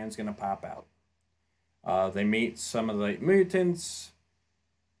Anti-Eternia He-Man's gonna pop out. They meet some of the mutants.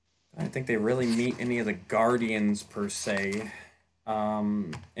 I don't think they really meet any of the Guardians per se.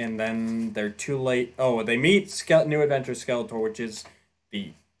 And then they're too late. Oh, they meet New Adventure Skeletor, which is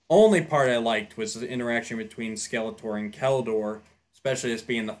the only part I liked was the interaction between Skeletor and Keldor, especially this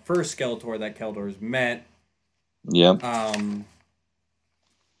being the first Skeletor that Keldor's met. Yep. Um,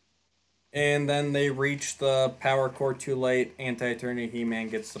 and then they reach the power core too late. Anti-Eternia He-Man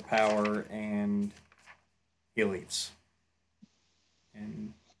gets the power, and he leaves.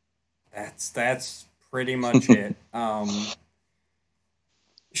 And that's pretty much it.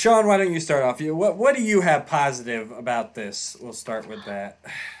 Sean, why don't you start off? What do you have positive about this? We'll start with that.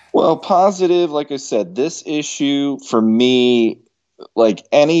 Well, positive, like I said, this issue for me, like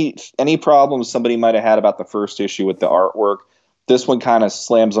any problems somebody might have had about the first issue with the artwork, this one kind of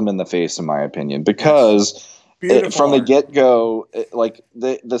slams them in the face, in my opinion, Yes, because beautiful from the art. get go, like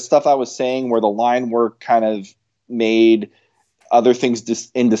the stuff I was saying, where the line work kind of made other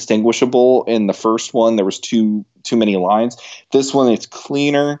things indistinguishable in the first one, there was too many lines. This one, it's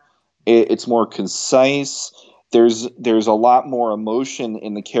cleaner, it's more concise. There's a lot more emotion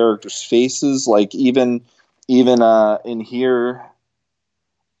in the characters' faces. Like even in here,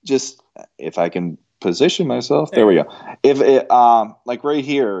 just if I can position myself, there There we you go. go. If it like right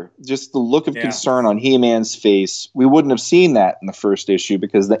here, just the look of Yeah. concern on He-Man's face, we wouldn't have seen that in the first issue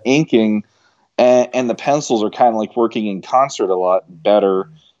because the inking and the pencils are kind of like working in concert a lot better.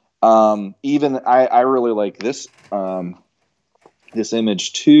 Even I really like this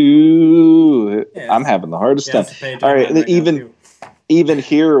image too. Yeah. I'm having the hardest Yeah, time. that's the page All I'm right, on right now even too. even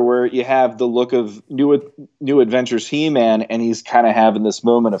here where you have the look of new adventures He-Man, and he's kind of having this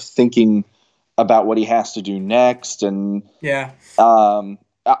moment of thinking about what he has to do next, and Yeah.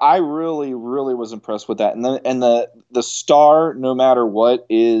 I really was impressed with that. And the star, no matter what,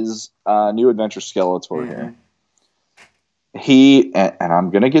 is New Adventure Skeletor Mm-hmm. here. And I'm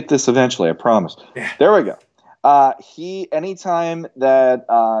gonna get this eventually, I promise. Yeah. There we go. He anytime that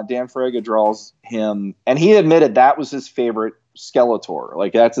Dan Frega draws him, and he admitted that was his favorite Skeletor,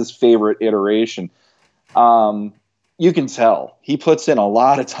 like that's his favorite iteration. Um, you can tell he puts in a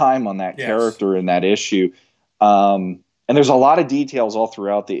lot of time on that Yes. character in that issue. And there's a lot of details all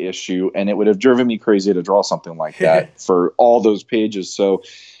throughout the issue, and it would have driven me crazy to draw something like that for all those pages. So,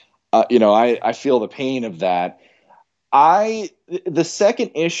 I feel the pain of that. The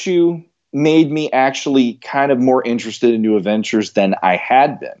second issue made me actually kind of more interested in New Adventures than I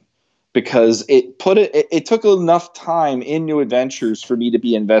had been because it took enough time in New Adventures for me to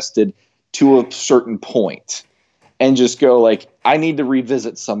be invested to a certain point. and just go like, I need to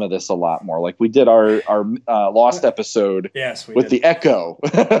revisit some of this a lot more. Like we did our Lost episode with the Echo.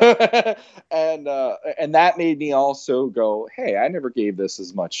 And that made me also go, hey, I never gave this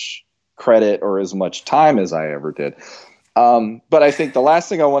as much credit or as much time as I ever did. But I think the last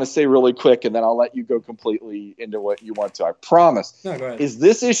thing I want to say really quick, and then I'll let you go completely into what you want to, I promise, no, go ahead. Is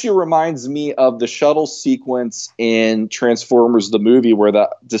this issue reminds me of the shuttle sequence in Transformers, the movie, where the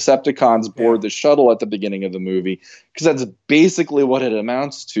Decepticons board the shuttle at the beginning of the movie, because that's basically what it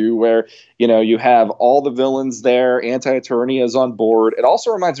amounts to, where, you know, you have all the villains there, Anti-Eternia is on board. It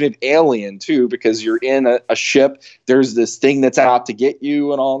also reminds me of Alien, too, because you're in a ship, there's this thing that's out to get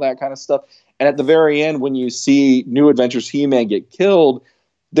you and all that kind of stuff. And at the very end, when you see New Adventures He-Man get killed,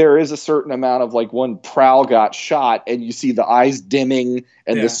 there is a certain amount of like when Prowl got shot and you see the eyes dimming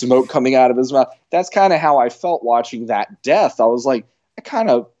and the smoke coming out of his mouth. That's kind of how I felt watching that death. I was like, I kind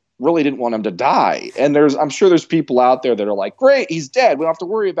of really didn't want him to die. And I'm sure there's people out there that are like, great, he's dead. We don't have to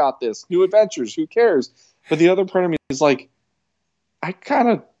worry about this. New Adventures, who cares? But the other part of me is like, I kind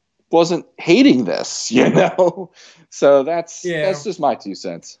of wasn't hating this, you know? So that's just my 2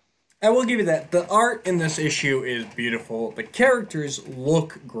 cents. I will give you that. The art in this issue is beautiful. The characters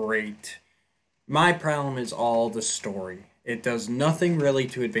look great. My problem is all the story. It does nothing really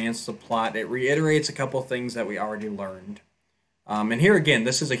to advance the plot. It reiterates a couple things that we already learned. And here again,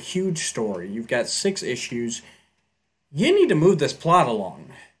 this is a huge story. You've got 6 issues. You need to move this plot along.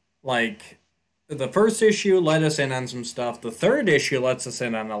 Like, the first issue let us in on some stuff. The third issue lets us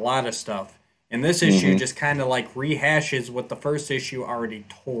in on a lot of stuff. And this issue just kind of like rehashes what the first issue already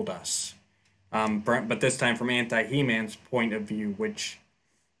told us. But this time from Anti-He-Man's point of view, which...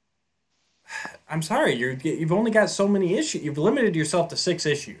 I'm sorry, you've only got so many issues. You've limited yourself to 6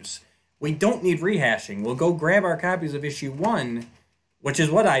 issues. We don't need rehashing. We'll go grab our copies of issue 1, which is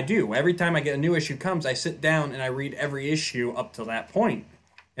what I do. Every time I get a new issue comes, I sit down and I read every issue up to that point.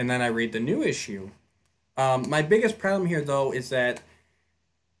 And then I read the new issue. My biggest problem here, though, is that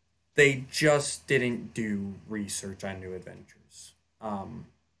they just didn't do research on New Adventures.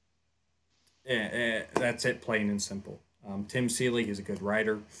 That's it, plain and simple. Tim Seeley, he's a good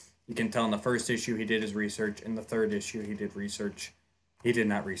writer. You can tell in the first issue he did his research. In the third issue he did research. He did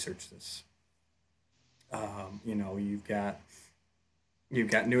not research this. You've got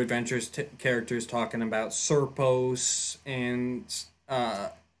New Adventures characters talking about Serpos and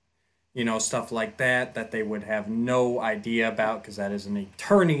stuff like that they would have no idea about because that is an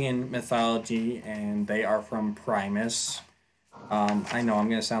Eternian mythology and they are from Primus. I know I'm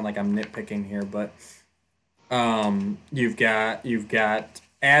going to sound like I'm nitpicking here, but you've got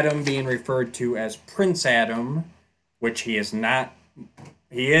Adam being referred to as Prince Adam, which he is not.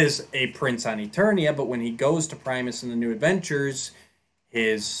 He is a prince on Eternia, but when he goes to Primus in the New Adventures,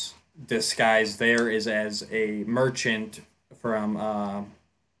 his disguise there is as a merchant from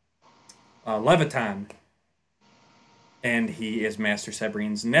Leviton, and he is Master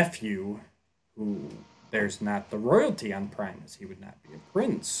Sabrine's nephew, who there's not the royalty on Primus. He would not be a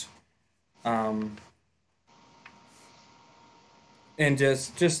prince. And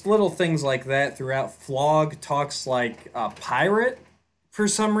just little things like that throughout. Flog talks like a pirate for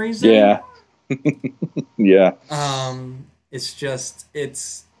some reason. Yeah. Yeah. It's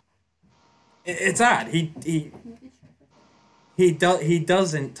odd. He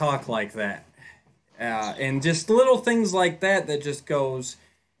doesn't talk like that. And just little things like that just goes,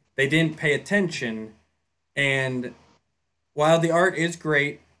 they didn't pay attention. And while the art is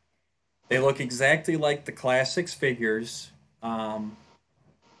great, they look exactly like the classics figures. I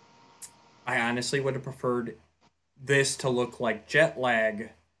honestly would have preferred this to look like Jet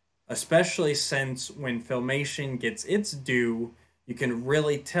Lag, especially since when Filmation gets its due, you can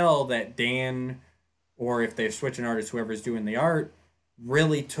really tell that Dan, or if they're switching artists, whoever's doing the art,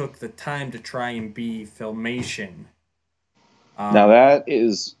 really took the time to try and be Filmation. Now that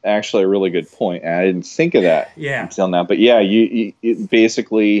is actually a really good point. I didn't think of that until now. But yeah, you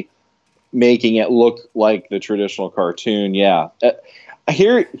basically making it look like the traditional cartoon. Yeah.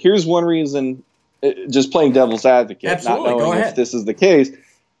 Here's one reason, just playing devil's advocate, absolutely, not knowing if this is the case.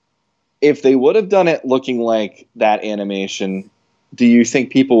 If they would have done it looking like that animation, do you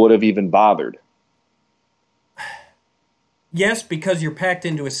think people would have even bothered? Yes, because you're packed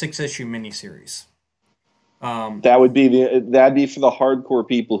into a 6-issue miniseries. That'd be for the hardcore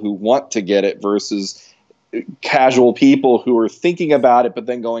people who want to get it versus casual people who are thinking about it, but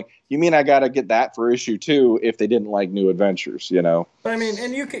then going, "You mean I got to get that for issue 2?" If they didn't like New Adventures, you know. But I mean,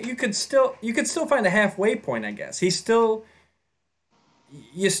 and you could still find a halfway point, I guess. You still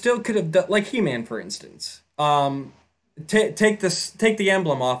could have done, like He-Man, for instance. Take the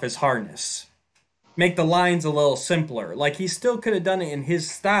emblem off his harness. make the lines a little simpler. Like he still could have done it in his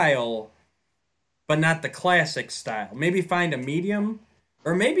style, but not the classic style. Maybe find a medium,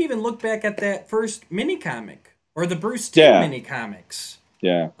 or maybe even look back at that first mini comic or the Bruce Timm Yeah. mini comics.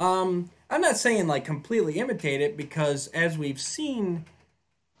 Yeah. I'm not saying like completely imitate it because as we've seen,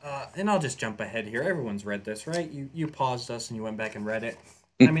 and I'll just jump ahead here. Everyone's read this, right? You paused us and you went back and read it.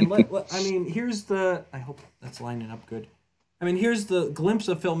 I mean, here's the. I hope that's lining up good. I mean, here's the glimpse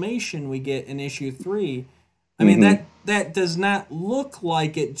of Filmation we get in issue 3. I mean that does not look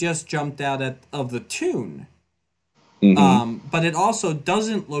like it just jumped out of the tune. But it also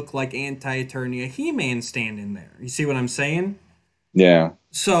doesn't look like Anti-Eternia He-Man standing there. You see what I'm saying? Yeah.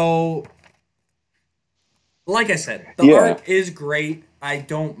 So, like I said, the Yeah. art is great. I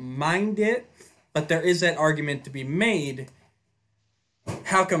don't mind it, but there is that argument to be made.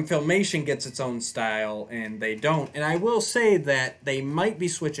 How come Filmation gets its own style and they don't? And I will say that they might be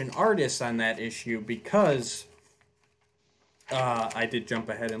switching artists on that issue because I did jump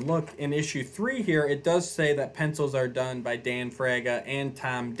ahead and look. In issue 3 here, it does say that pencils are done by Dan Fraga and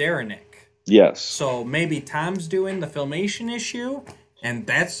Tom Derenick. Yes. So maybe Tom's doing the Filmation issue, and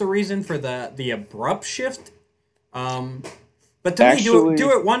that's the reason for the abrupt shift. But to me,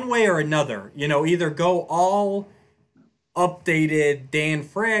 do it one way or another. You know, either go all updated Dan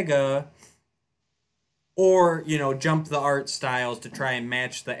Fraga, or jump the art styles to try and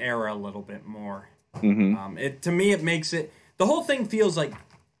match the era a little bit more. To me, it makes it. The whole thing feels like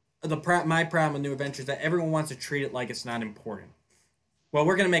my problem with New Adventures that everyone wants to treat it like it's not important. Well,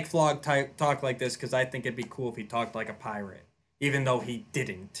 we're gonna make Flog talk like this because I think it'd be cool if he talked like a pirate, even though he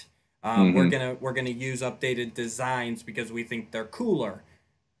didn't. We're gonna use updated designs because we think they're cooler,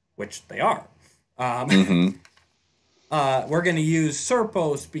 which they are. We're gonna use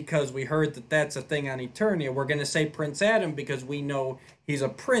Serpos because we heard that that's a thing on Eternia. We're gonna say Prince Adam because we know he's a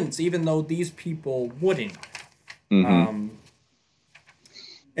prince, even though these people wouldn't.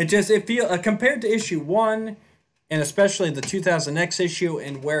 It feels compared to issue 1, and especially the 2000X issue,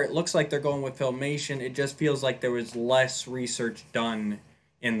 and where it looks like they're going with Filmation, it just feels like there was less research done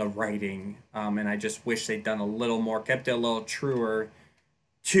in the writing, and I just wish they'd done a little more, kept it a little truer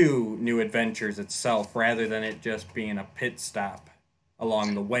to New Adventures itself, rather than it just being a pit stop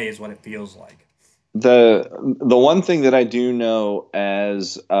along the way, is what it feels like. The one thing that I do know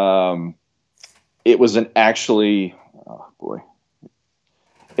as it was an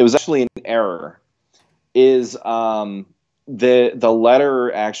error is the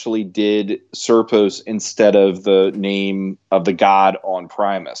letter actually did Serpos instead of the name of the god on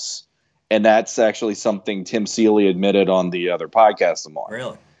Primus, and that's actually something Tim Seeley admitted on the other podcast I'm on.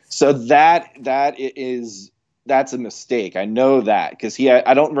 Really? So that's a mistake. I know that because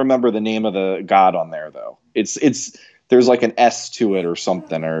I don't remember the name of the god on there though. It's there's like an S to it or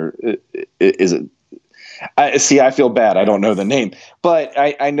something, or is it? I feel bad. I don't know the name, but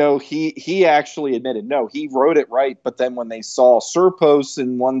I know he actually admitted, no, he wrote it right. But then when they saw Serpos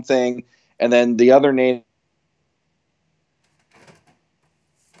in one thing and then the other name,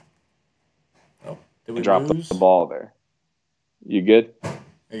 did we dropped lose the ball there. You good?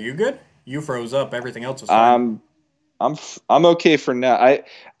 Are you good? You froze up. Everything else was fine. I'm okay for now. I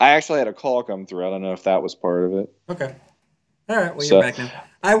actually had a call come through. I don't know if that was part of it. Okay. All right. Well, you're back now.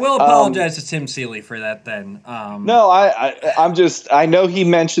 I will apologize to Tim Seeley for that then. No, I know he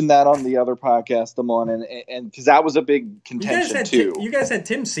mentioned that on the other podcast I'm on, and because that was a big contention too. You guys had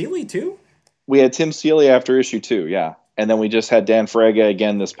Tim Seeley too? We had Tim Seeley after issue 2, yeah. And then we just had Dan Fraga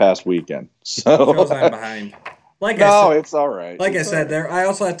again this past weekend. So shows I'm behind. It's all right. I said, I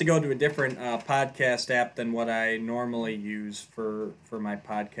also have to go to a different podcast app than what I normally use for my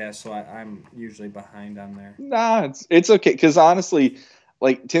podcast, so I'm usually behind on there. Nah, it's okay, because honestly,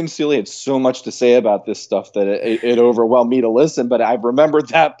 like Tim Seeley had so much to say about this stuff that it overwhelmed me to listen, but I remembered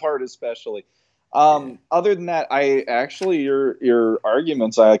that part especially. Other than that, I actually your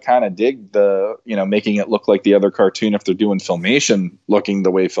arguments, I kind of dig the making it look like the other cartoon if they're doing Filmation looking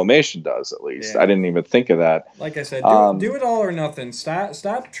the way Filmation does, at least. I didn't even think of that. Like I said, do it all or nothing.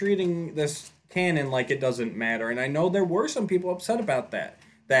 Stop treating this canon like it doesn't matter. And I know there were some people upset about that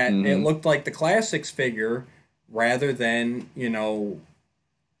it looked like the Classics figure rather than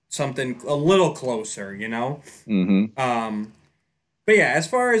something a little closer. But yeah, as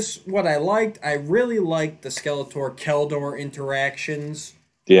far as what I liked, I really liked the Skeletor-Keldor interactions.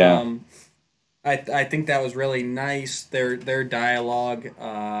 Yeah. I think that was really nice. Their dialogue.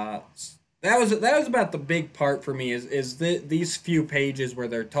 That was about the big part for me. Is these few pages where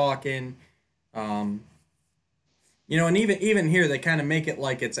they're talking. And even here they kind of make it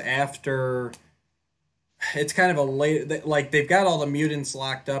like it's after. it's kind of a late, like they've got all the mutants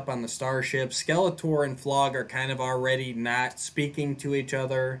locked up on the starship. Skeletor and Flog are kind of already not speaking to each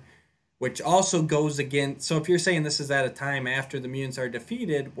other, which also goes against. So if you're saying this is at a time after the mutants are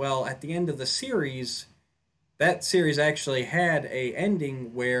defeated, well, at the end of the series, that series actually had a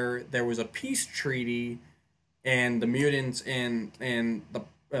ending where there was a peace treaty, and the mutants and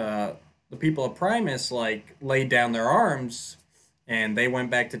the people of Primus like laid down their arms, and they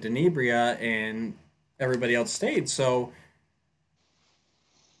went back to Denebria, and everybody else stayed. So,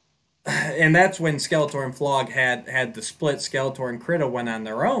 and that's when Skeletor and Flog had the split. Skeletor and Krita went on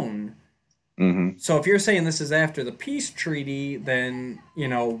their own. Mm-hmm. So if you're saying this is after the peace treaty, then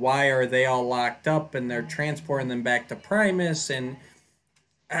why are they all locked up and they're transporting them back to Primus? And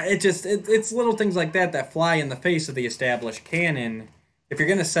it's little things like that that fly in the face of the established canon. If you're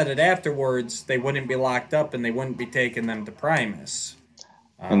going to set it afterwards, they wouldn't be locked up and they wouldn't be taking them to Primus.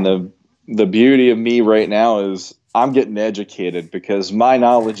 And the beauty of me right now is I'm getting educated because my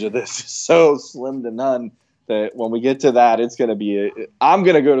knowledge of this is so slim to none that when we get to that, it's going to be I'm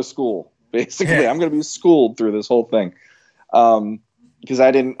going to go to school. Basically, Yeah. I'm going to be schooled through this whole thing because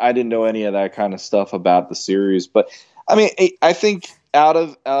I didn't know any of that kind of stuff about the series. But I mean, I think out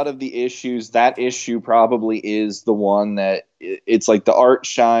of the issues, that issue probably is the one that it's like the art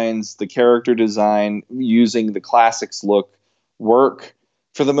shines, the character design using the classics look work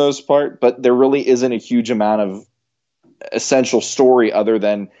for the most part, but there really isn't a huge amount of essential story other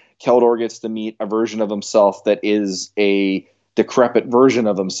than Keldor gets to meet a version of himself that is a decrepit version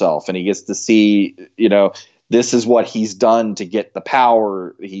of himself, and he gets to see, this is what he's done to get the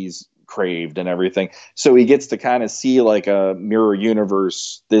power he's craved and everything. So he gets to kind of see like a mirror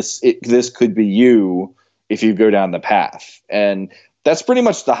universe. This could be you if you go down the path, and that's pretty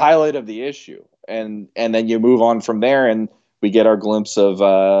much the highlight of the issue. And then you move on from there, and we get our glimpse of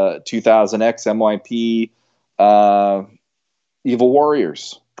 2000X MYP Evil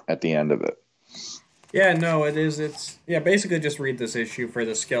Warriors at the end of it. Yeah, no, it is. It's basically just read this issue for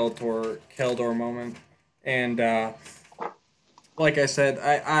the Skeletor Keldor moment, and like I said,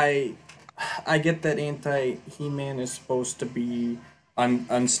 I get that anti He-Man is supposed to be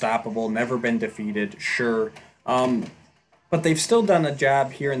unstoppable, never been defeated, sure. But they've still done a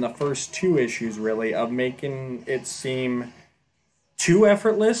job here in the first two issues, really, of making it seem too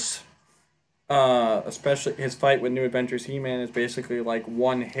effortless. Especially his fight with New Adventures He-Man is basically like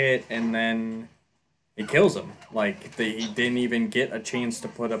one hit and then he kills him. Like he didn't even get a chance to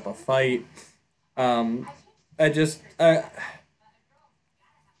put up a fight. Um, I just I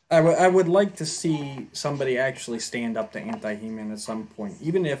would like to see somebody actually stand up to anti He-Man at some point,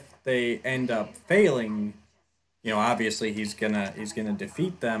 even if they end up failing. Obviously he's gonna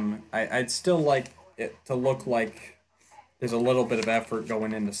defeat them. I'd still like it to look like there's a little bit of effort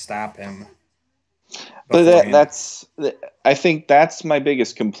going in to stop him But beforehand. I think that's my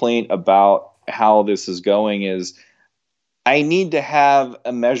biggest complaint about how this is going is I need to have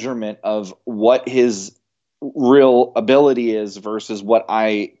a measurement of what his real ability is versus what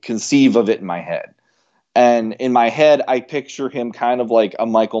I conceive of it in my head. And in my head, I picture him kind of like a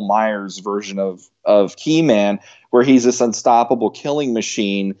Michael Myers version of He-Man, where he's this unstoppable killing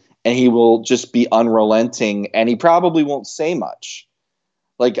machine, and he will just be unrelenting, and he probably won't say much.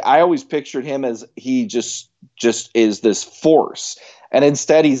 Like I always pictured him as he just is this force. And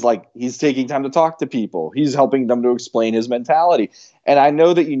instead he's taking time to talk to people. He's helping them to explain his mentality. And I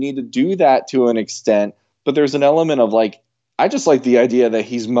know that you need to do that to an extent, but there's an element of like I just like the idea that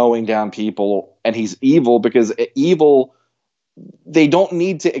he's mowing down people and he's evil because evil they don't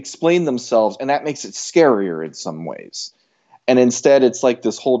need to explain themselves, and that makes it scarier in some ways. And instead it's like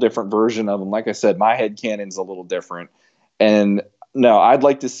this whole different version of him. Like I said, my head canon's a little different. And no, I'd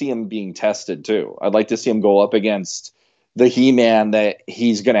like to see him being tested too. I'd like to see him go up against the He-Man that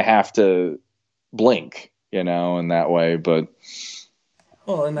he's going to have to blink, in that way. But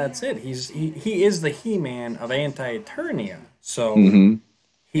Well, and that's it. He is the He-Man of Anti-Eternia, so mm-hmm,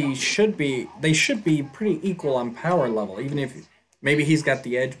 they should be pretty equal on power level, even if maybe he's got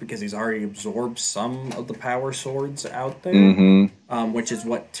the edge because he's already absorbed some of the power swords out there, mm-hmm, which is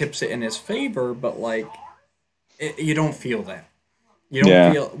what tips it in his favor. But like, you don't feel that. You don't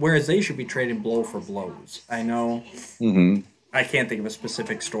yeah, feel. Whereas they should be trading blow for blows. I know mm-hmm, I can't think of a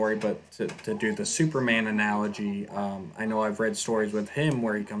specific story, but to do the Superman analogy, I know I've read stories with him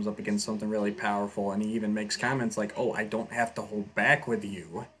where he comes up against something really powerful, and he even makes comments like, "Oh, I don't have to hold back with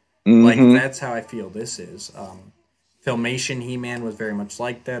you." Like mm-hmm. that's how I feel this is. Filmation He Man was very much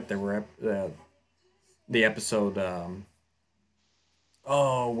like that. There were the episode,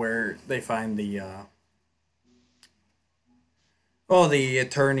 where they find the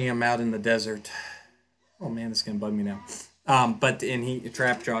Eternium out in the desert. Oh man, this is gonna bug me now. But and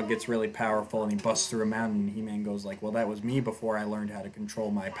Trapjaw gets really powerful and he busts through a mountain. And He-Man goes like, "Well, that was me before I learned how to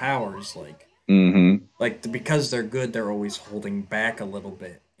control my powers." Because they're good, they're always holding back a little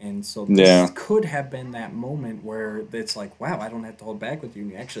bit. And so this Yeah. could have been that moment where it's like, wow, I don't have to hold back with you.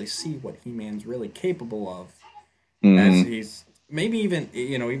 And you actually see what He-Man's really capable of. As Mm-hmm. he's maybe even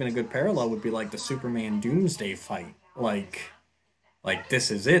even a good parallel would be like the Superman Doomsday fight. Like this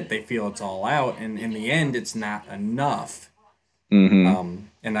is it. They feel it's all out, and in the end, it's not enough. Mm-hmm.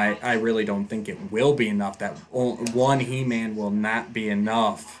 And I really don't think it will be enough. That one He-Man will not be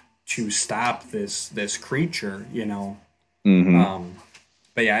enough to stop this creature. Mm-hmm.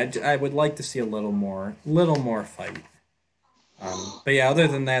 But yeah, I would like to see a little more fight. But yeah, other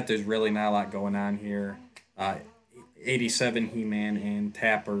than that, there's really not a lot going on here. 87 He-Man and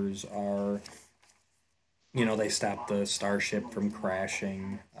Tappers are, they stop the starship from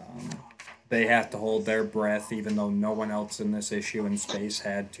crashing. They have to hold their breath, even though no one else in this issue in space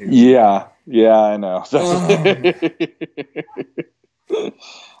had to. Yeah, I know.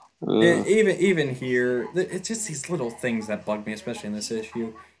 Even here, it's just these little things that bug me, especially in this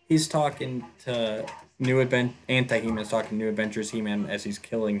issue. He's talking to Anti-He-Man's talking to New Adventures He-Man as he's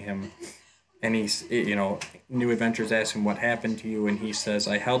killing him. And New Adventures asks him what happened to you, and he says,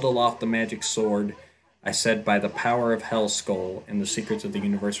 "I held aloft the magic sword. I said, by the power of Hellskull, and the secrets of the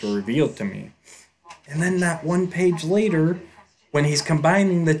universe were revealed to me." And then not one page later, when he's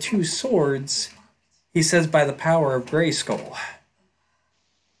combining the two swords, he says, "by the power of Grayskull."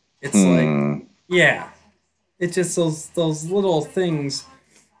 It's like, yeah, it's just those little things,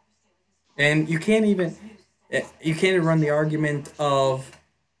 and you can't even run the argument of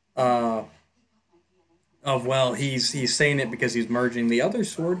well, he's saying it because he's merging the other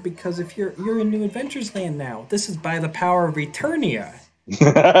sword, because if you're in New Adventures Land now, this is by the power of Eternia.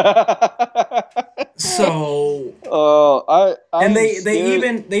 So and they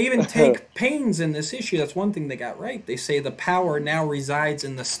even take pains in this issue. That's one thing they got right. They say the power now resides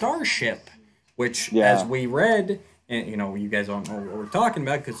in the starship, which as we read, and you guys don't know what we're talking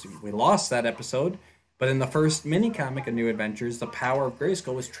about because we lost that episode. But in the first mini comic of New Adventures, the power of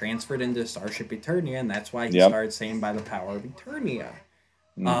Grayskull was transferred into Starship Eternia, and that's why he started saying by the power of Eternia.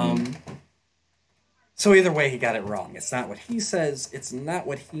 So either way, he got it wrong. It's not what he says. It's not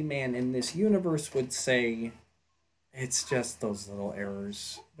what He-Man in this universe would say. It's just those little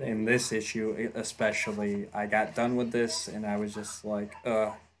errors. In this issue, especially, I got done with this, and I was just like,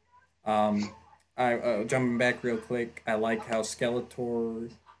 jumping back real quick, I like how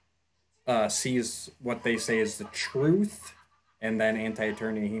Skeletor sees what they say is the truth, and then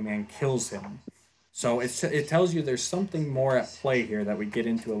Anti-Eternia He-Man kills him. So it tells you there's something more at play here that we get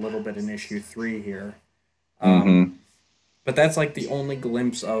into a little bit in issue 3 here. But that's like the only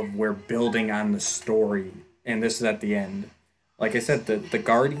glimpse of we're building on the story, and this is at the end. Like I said, the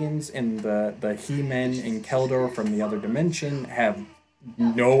Guardians and the He-Men and Keldor from the other dimension have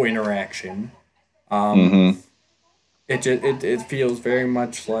no interaction. It feels very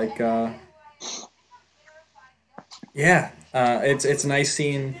much like it's nice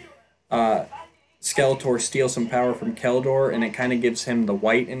seeing Skeletor steal some power from Keldor, and it kind of gives him the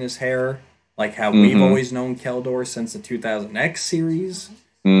white in his hair, like how we've always known Keldor since the 2000X series.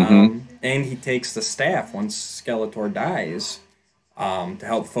 And he takes the staff once Skeletor dies to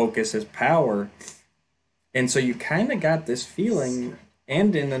help focus his power. And so you kind of got this feeling,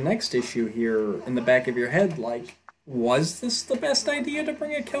 and in the next issue here, in the back of your head, like, was this the best idea to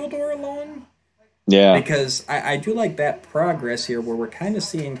bring a Keldor along? Yeah. Because I do like that progress here where we're kind of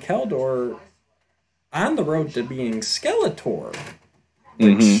seeing Keldor on the road to being Skeletor.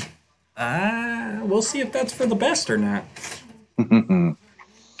 Which, we'll see if that's for the best or not.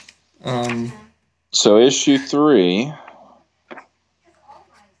 So issue 3,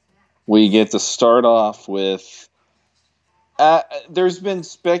 we get to start off with... there's been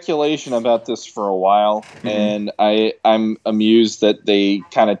speculation about this for a while, and I'm amused that they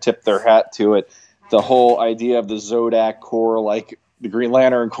kind of tipped their hat to it. The whole idea of the Zodak Corps, like the Green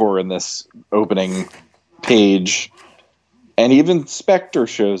Lantern Corps in this opening page. And even Spectre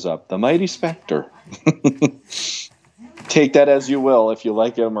shows up, the mighty Spectre. Take that as you will, if you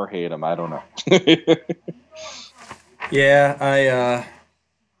like him or hate him. I don't know. Yeah,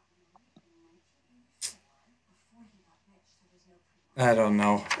 I don't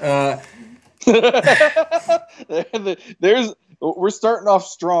know. We're starting off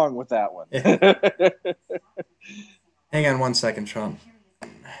strong with that one. Hang on one second, Sean.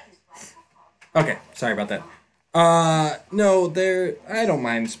 Okay, sorry about that. No, I don't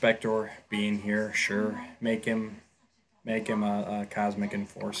mind Spectre being here. Sure, make him a cosmic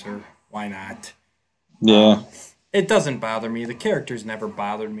enforcer. Why not? Yeah. It doesn't bother me. The character's never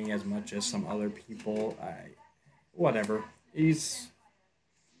bothered me as much as some other people. Whatever. He's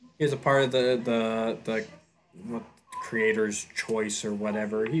a part of the what, creator's choice or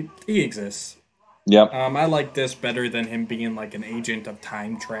whatever. He exists. Yep. I like this better than him being like an agent of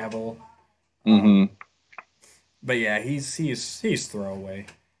time travel. Mm-hmm. But yeah, he's throwaway.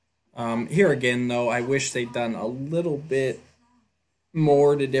 Here again, though, I wish they'd done a little bit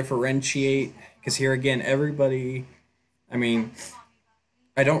more to differentiate. Because here again, everybody. I mean,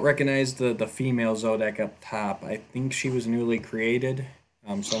 I don't recognize the female Zodak up top. I think she was newly created.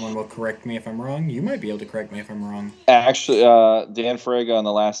 Someone will correct me if I'm wrong. You might be able to correct me if I'm wrong. Actually, Dan Frega on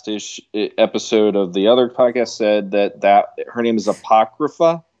the last episode of the other podcast said that her name is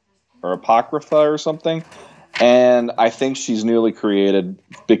Apocrypha or something, and I think she's newly created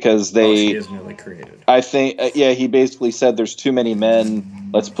because she is newly created. I think, yeah, he basically said there's too many men.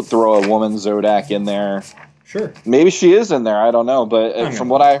 Let's throw a woman Zodak in there. Sure. Maybe she is in there. I don't know, but from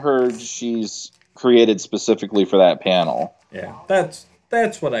what I heard, she's created specifically for that panel. Yeah,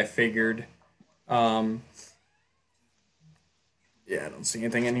 that's what I figured. Yeah, I don't see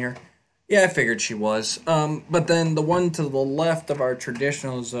anything in here. Yeah, I figured she was. But then the one to the left of our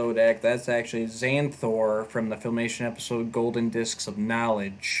traditional Zodak, that's actually Xanthor from the Filmation episode Golden Discs of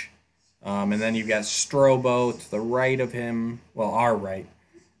Knowledge. And then you've got Strobo to the right of him. Well, our right.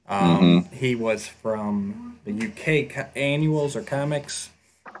 He was from the UK annuals or comics.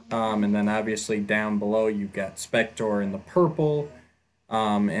 And then obviously down below you've got Spector in the purple.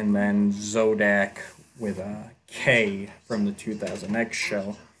 And then Zodak with a K from the 2000X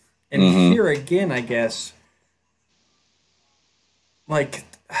show. And here again, I guess, like,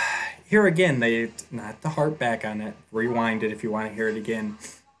 here again, they not the heart back on it, rewind it if you want to hear it again.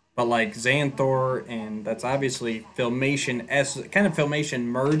 But like Xanthor, and that's obviously Filmation kind of Filmation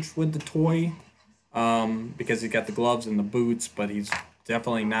merged with the toy, because he's got the gloves and the boots, but he's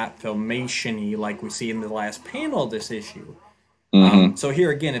definitely not Filmation-y like we see in the last panel of this issue. So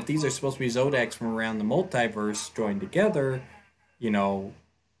here again, if these are supposed to be Zodaks from around the multiverse joined together,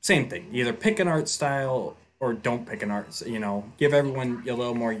 same thing. Either pick an art style or don't pick an art. Give everyone a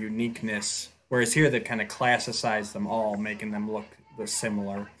little more uniqueness. Whereas here they kind of classicize them all, making them look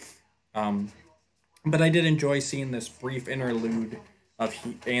similar. But I did enjoy seeing this brief interlude of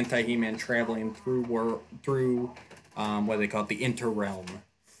anti-He-Man traveling through what they call it, the Interrealm.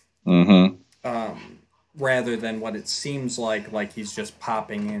 Rather than what it seems like he's just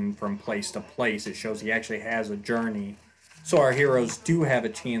popping in from place to place. It shows he actually has a journey. So our heroes do have a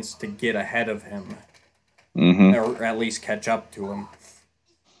chance to get ahead of him. Or at least catch up to him.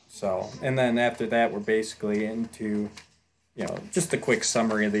 So, and then after that, we're basically into, just a quick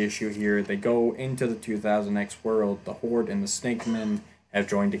summary of the issue here. They go into the 2000X world. The Horde and the Snake Men have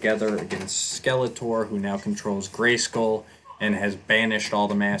joined together against Skeletor, who now controls Grayskull and has banished all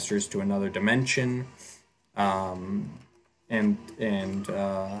the Masters to another dimension.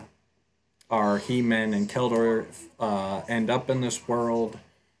 Our He-Man and Keldor end up in this world.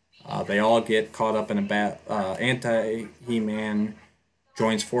 They all get caught up in a anti-He-Man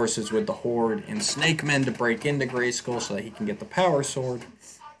joins forces with the Horde and Snake Men to break into Grayskull so that he can get the Power Sword.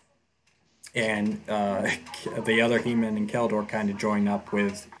 And the other He-Man and Keldor kind of join up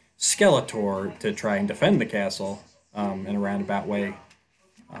with Skeletor to try and defend the castle in a roundabout way.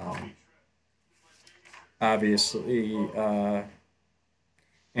 Obviously,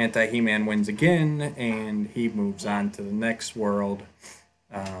 Anti-He-Man wins again, and he moves on to the next world.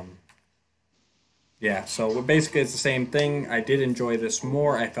 So basically it's the same thing. I did enjoy this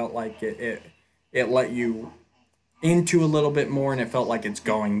more. I felt like it let you into a little bit more, and it felt like it's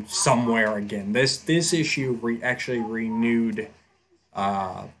going somewhere again. This issue actually renewed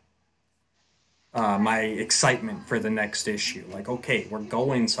my excitement for the next issue. Like, okay, we're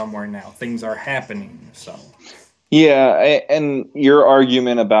going somewhere now. Things are happening. So. Yeah, and your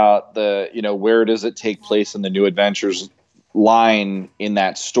argument about the, where does it take place in the New Adventures line in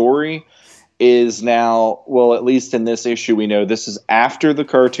that story is now, well, at least in this issue, we know this is after the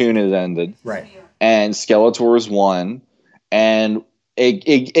cartoon has ended. Right. And Skeletor's won. And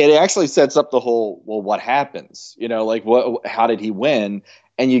it actually sets up the whole, well, what happens? How did he win?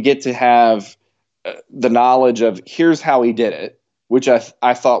 And you get to have the knowledge of here's how he did it, which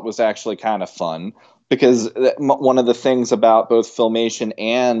I thought was actually kind of fun. Because one of the things about both Filmation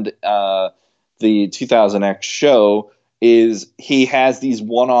and the 2000X show is he has these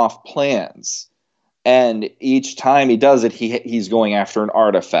one-off plans. And each time he does it, he's going after an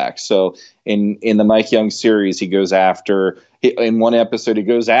artifact. So in the Mike Young series, he goes after, in one episode, he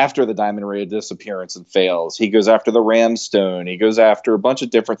goes after the Diamond Ray disappearance and fails. He goes after the Ramstone. He goes after a bunch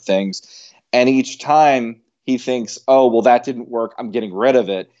of different things. And each time he thinks, oh, well, that didn't work, I'm getting rid of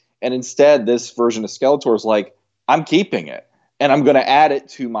it. And instead, this version of Skeletor is like, I'm keeping it and I'm going to add it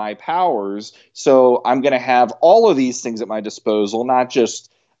to my powers. So I'm going to have all of these things at my disposal, not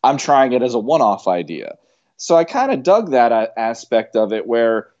just I'm trying it as a one-off idea. So I kind of dug that aspect of it,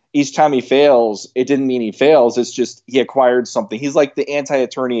 where each time he fails, it didn't mean he fails. It's just he acquired something. He's like the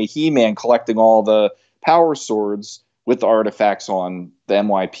Anti-Eternia He-Man collecting all the power swords with the artifacts on the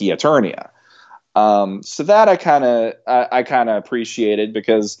MYP Eternia. So that I kind of appreciated,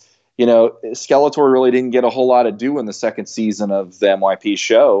 because Skeletor really didn't get a whole lot to do in the second season of the MYP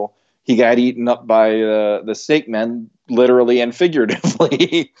show. He got eaten up by the Snake Men, literally and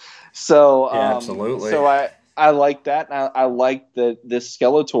figuratively. So Yeah, absolutely. So I like that. I like that this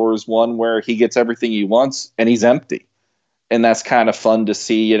Skeletor is one where he gets everything he wants and he's empty, and that's kind of fun to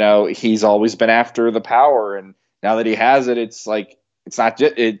see. He's always been after the power, and now that he has it, it's like it's not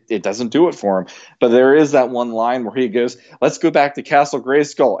just, it doesn't do it for him. But there is that one line where he goes, "Let's go back to Castle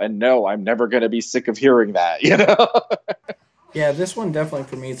Grayskull," and no, I'm never going to be sick of hearing that. Yeah, this one definitely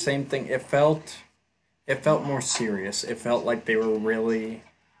for me, same thing. It felt more serious. It felt like they were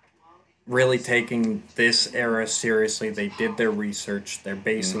really taking this era seriously. They did their research. They're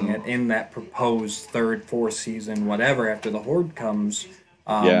basing it in that proposed third, fourth season, whatever, after the Horde comes.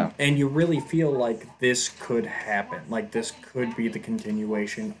 And you really feel like this could happen. Like this could be the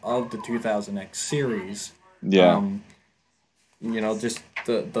continuation of the 2000X series. Yeah. Just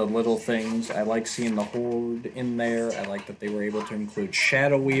the little things. I like seeing the Horde in there. I like that they were able to include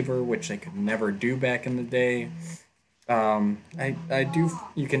Shadow Weaver, which they could never do back in the day. I do.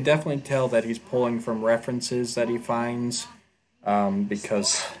 You can definitely tell that he's pulling from references that he finds,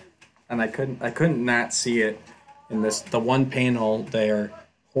 because, and I couldn't not see it in the one panel there.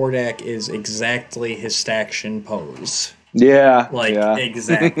 Hordak is exactly his Staction pose. Yeah,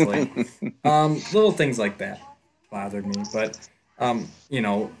 exactly. Little things like that bothered me, but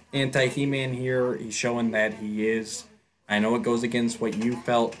anti-He-Man here, he's showing that he is. I know it goes against what you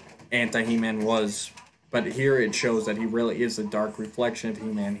felt anti-He-Man was. But here it shows that he really is a dark reflection of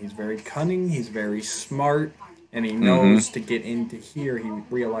He-Man. He's very cunning, he's very smart, and he knows to get into here. He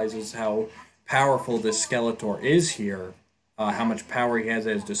realizes how powerful this Skeletor is here, how much power he has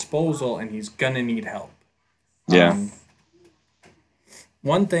at his disposal, and he's gonna need help. Yeah.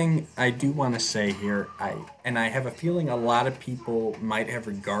 One thing I do want to say here, I have a feeling a lot of people might have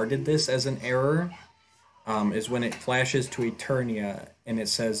regarded this as an error, is when it flashes to Eternia and it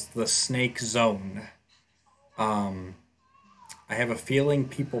says the Snake Zone. I have a feeling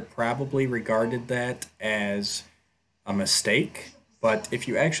people probably regarded that as a mistake, but if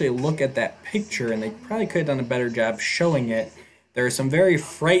you actually look at that picture, and they probably could have done a better job showing it, there are some very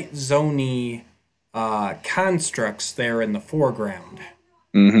Fright Zone-y constructs there in the foreground.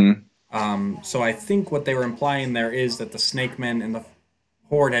 So I think what they were implying there is that the Snake Men and the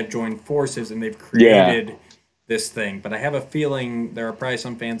Horde have joined forces and they've created this thing. But I have a feeling there are probably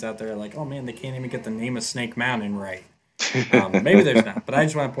some fans out there like, oh man, they can't even get the name of Snake Mountain right. Maybe there's not, but I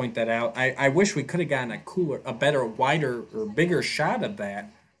just want to point that out. I wish we could have gotten a better, wider, or bigger shot of that,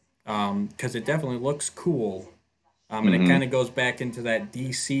 because it definitely looks cool. And it kind of goes back into that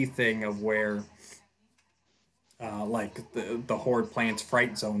DC thing of where, like the Horde plants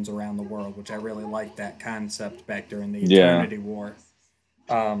fright zones around the world, which I really like that concept back during the Eternity War.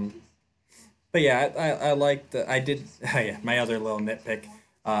 But yeah, I liked I did. My other little nitpick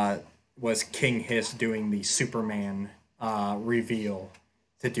was King Hiss doing the Superman reveal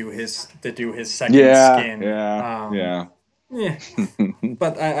to do his second skin. Yeah.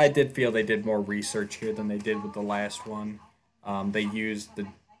 But I did feel they did more research here than they did with the last one. They used the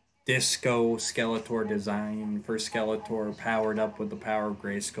Disco Skeletor design for Skeletor powered up with the power of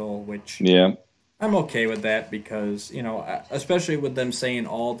Grayskull, which I'm okay with that, because, especially with them saying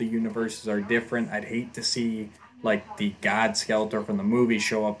all the universes are different, I'd hate to see like the God Skeletor from the movie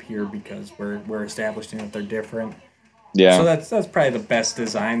show up here, because we're establishing that they're different. Yeah. So that's probably the best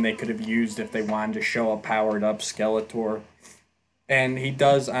design they could have used if they wanted to show a powered up Skeletor. And he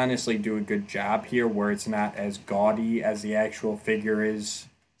does honestly do a good job here, where it's not as gaudy as the actual figure is.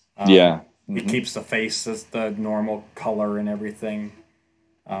 He keeps the face as the normal color and everything.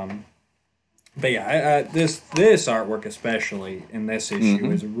 But yeah, this artwork, especially in this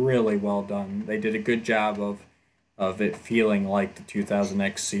issue, is really well done. They did a good job of it feeling like the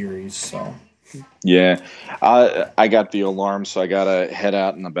 2000X series. So yeah, I got the alarm, so I gotta head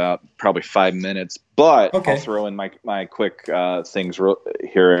out in about probably 5 minutes. But I'll throw in my quick things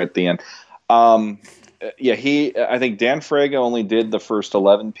here at the end. I think Dan Fraga only did the first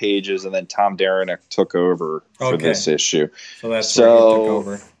 11 pages, and then Tom Derenick took over for this issue. So that's where he took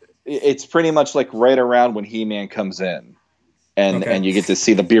over. it's pretty much like right around when He-Man comes in, and you get to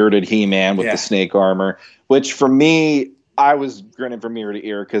see the bearded He-Man with the snake armor, which for me, I was grinning from ear to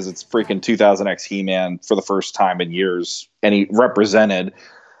ear because it's freaking 2000X He-Man for the first time in years, and he represented.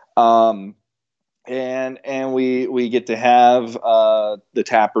 And we get to have the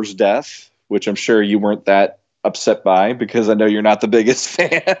Tapper's death, which I'm sure you weren't that upset by because I know you're not the biggest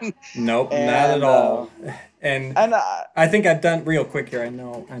fan. Nope, not at all. And I think I've done real quick here. I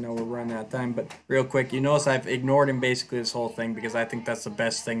know we're running out of time, but real quick, you notice I've ignored him basically this whole thing because I think that's the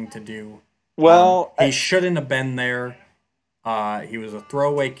best thing to do. Well, he shouldn't have been there. He was a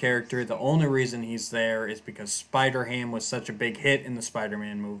throwaway character. The only reason he's there is because Spider-Ham was such a big hit in the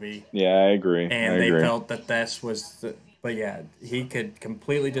Spider-Man movie. Yeah, I agree. And they felt that this was but yeah, he could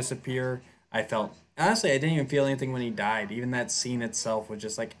completely disappear. Honestly, I didn't even feel anything when he died. Even that scene itself was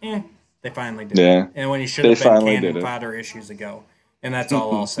just like, they finally did it. And when he should have been cannon fodder issues ago. And that's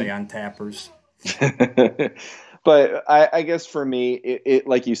all I'll say on Tappers. But I guess for me, it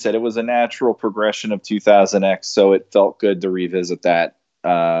like you said, it was a natural progression of 2000X, so it felt good to revisit that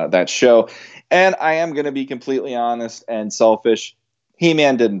show. And I am going to be completely honest and selfish.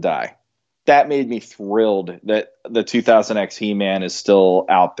 He-Man didn't die. That made me thrilled that the 2000X He-Man is still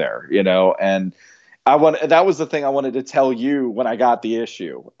out there, and that was the thing I wanted to tell you when I got the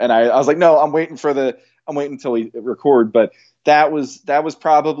issue. And I was like, no, I'm waiting until we record. But that was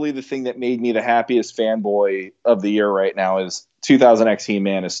probably the thing that made me the happiest fanboy of the year right now is 2000X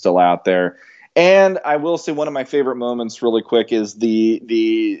He-Man is still out there. And I will say one of my favorite moments really quick is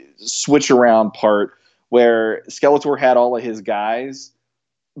the switch around part where Skeletor had all of his guys,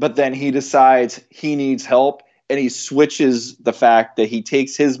 but then he decides he needs help and he switches the fact that he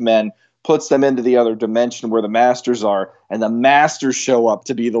takes his men, puts them into the other dimension where the Masters are, and the Masters show up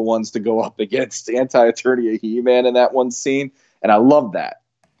to be the ones to go up against Anti-Eternia He-Man in that one scene. And I love that.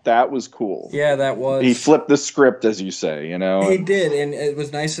 That was cool. Yeah, that was. He flipped the script, as you say, He did, and it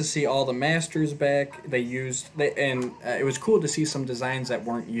was nice to see all the Masters back. It was cool to see some designs that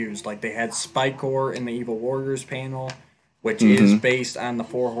weren't used. Like they had Spikor in the Evil Warriors panel, which is based on the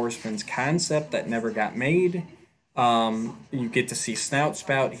Four Horsemen's concept that never got made. You get to see Snout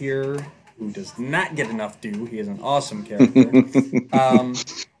Spout here, who does not get enough due. He is an awesome character.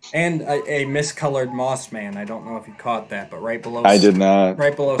 And a miscolored Mossman. I don't know if you caught that, but right below... I did not.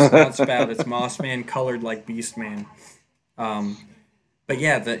 Right below Snout Spout, it's Mossman colored like Beastman. But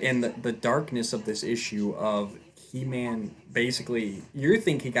yeah, the darkness of this issue of He-Man, basically, you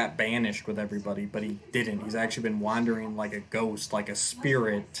think he got banished with everybody, but he didn't. He's actually been wandering like a ghost, like a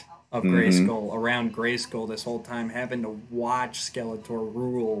spirit of Grayskull, around Grayskull this whole time, having to watch Skeletor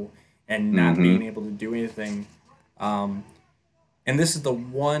rule and not being able to do anything. And this is the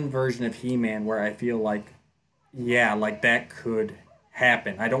one version of He-Man where I feel like, that could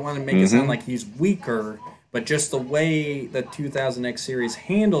happen. I don't want to make it sound like he's weaker, but just the way the 2000X series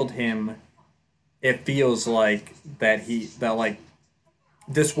handled him, it feels like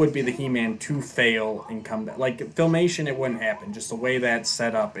this would be the He-Man to fail and come back. Like Filmation, it wouldn't happen. Just the way that's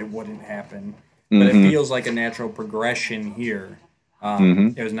set up, it wouldn't happen. But it feels like a natural progression here.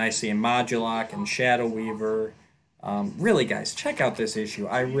 It was nice seeing Modulok and Shadow Weaver. Really, guys, check out this issue.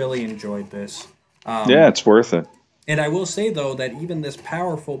 I really enjoyed this. Yeah, it's worth it. And I will say, though, that even this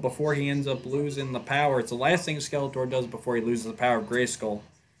powerful, before he ends up losing the power, it's the last thing Skeletor does before he loses the power of Grayskull,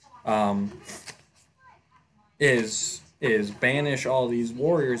 is banish all these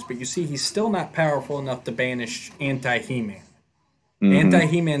warriors. But you see, he's still not powerful enough to banish Anti-He-Man.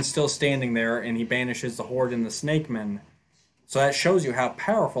 Anti-He-Man's still standing there, and he banishes the Horde and the Snake Men. So that shows you how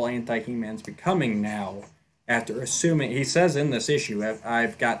powerful Anti-He-Man's becoming now. After assuming, he says in this issue,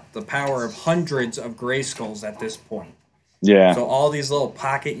 I've got the power of hundreds of Grayskulls at this point. Yeah. So all these little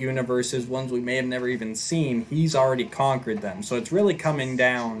pocket universes, ones we may have never even seen, he's already conquered them. So it's really coming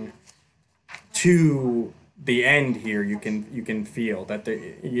down to the end here. You can feel that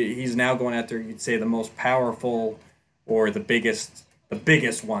he's now going after, you'd say, the most powerful or the biggest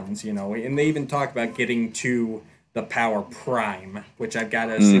ones, And they even talk about getting to the Power Prime, which I've got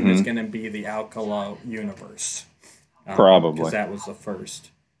to assume is going to be the Alcala universe. Probably. Because that was the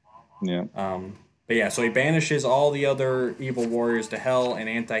first. Yeah. But yeah, so he banishes all the other evil warriors to hell, and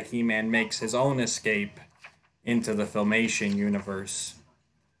Anti-He-Man makes his own escape into the Filmation universe.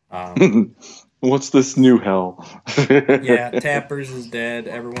 What's this new hell? Yeah, Tappers is dead.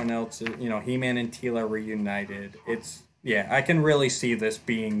 Everyone else is, He-Man and Teela reunited. I can really see this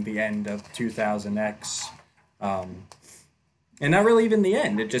being the end of 2000X. And not really even the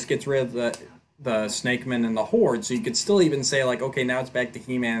end. It just gets rid of the Snake Men and the Horde. So you could still even say, like, okay, now it's back to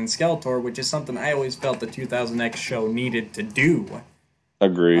He-Man and Skeletor, which is something I always felt the 2000X show needed to do.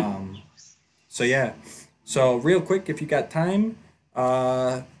 Agreed. So yeah. So real quick, if you got time,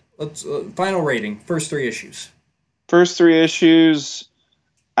 let's final rating. First 3 issues. First 3 issues,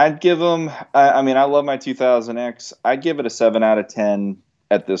 I'd give them. I mean, I love my 2000X. I'd give it a 7 out of 10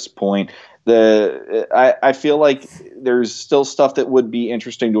 at this point. I feel like there's still stuff that would be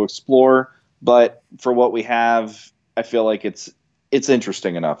interesting to explore, but for what we have, I feel like it's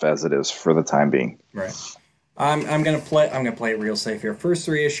interesting enough as it is for the time being. Right. I'm gonna play it real safe here. First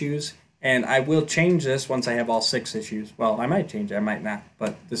 3 issues, and I will change this once I have all 6 issues. Well, I might change it, I might not,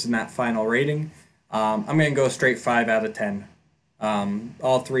 but this is not final rating. I'm gonna go straight 5 out of 10.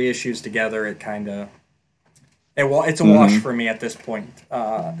 All 3 issues together, it's a wash for me at this point.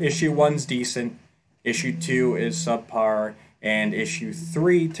 Issue 1's decent, issue 2 is subpar, and issue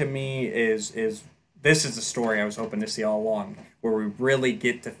 3 to me is this is the story I was hoping to see all along, where we really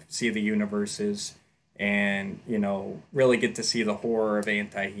get to see the universes and, really get to see the horror of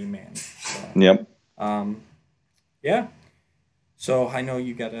anti-He-Man. So, yep. Yeah. So I know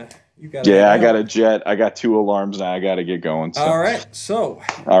you gotta. Yeah, I got a jet. I got 2 alarms now. I got to get going. So. All right. So.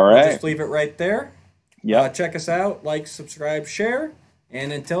 All right. We'll just leave it right there. Yeah. Check us out. Like, subscribe, share,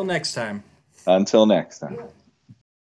 and until next time. Until next time.